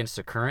Journal Against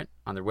the Current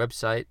on their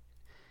website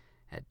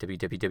at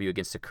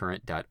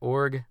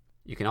www.againstthecurrent.org.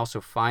 You can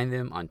also find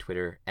them on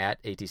Twitter at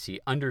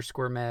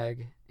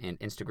ATC_mag and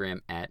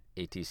Instagram at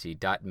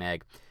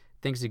ATC.mag.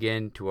 Thanks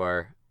again to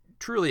our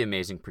truly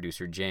amazing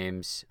producer,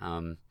 James.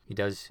 He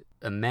does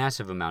a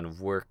massive amount of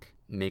work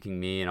making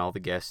me and all the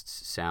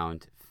guests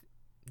sound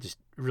just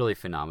really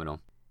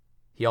phenomenal.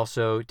 He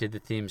also did the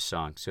theme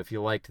song, so if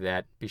you liked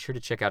that, be sure to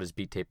check out his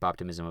beat tape,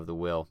 Optimism of the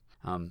Will.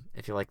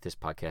 If you like this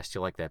podcast,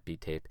 you'll like that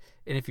beat tape.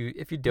 And if you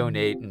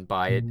donate and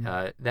buy it,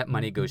 that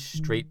money goes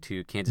straight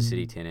to Kansas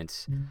City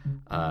Tenants,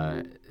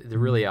 the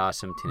really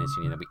awesome tenants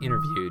union that we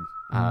interviewed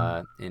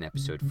in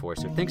episode 4.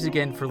 So thanks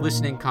again for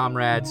listening,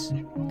 comrades.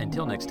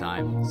 Until next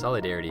time,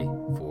 solidarity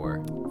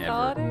forever.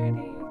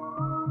 Solidarity.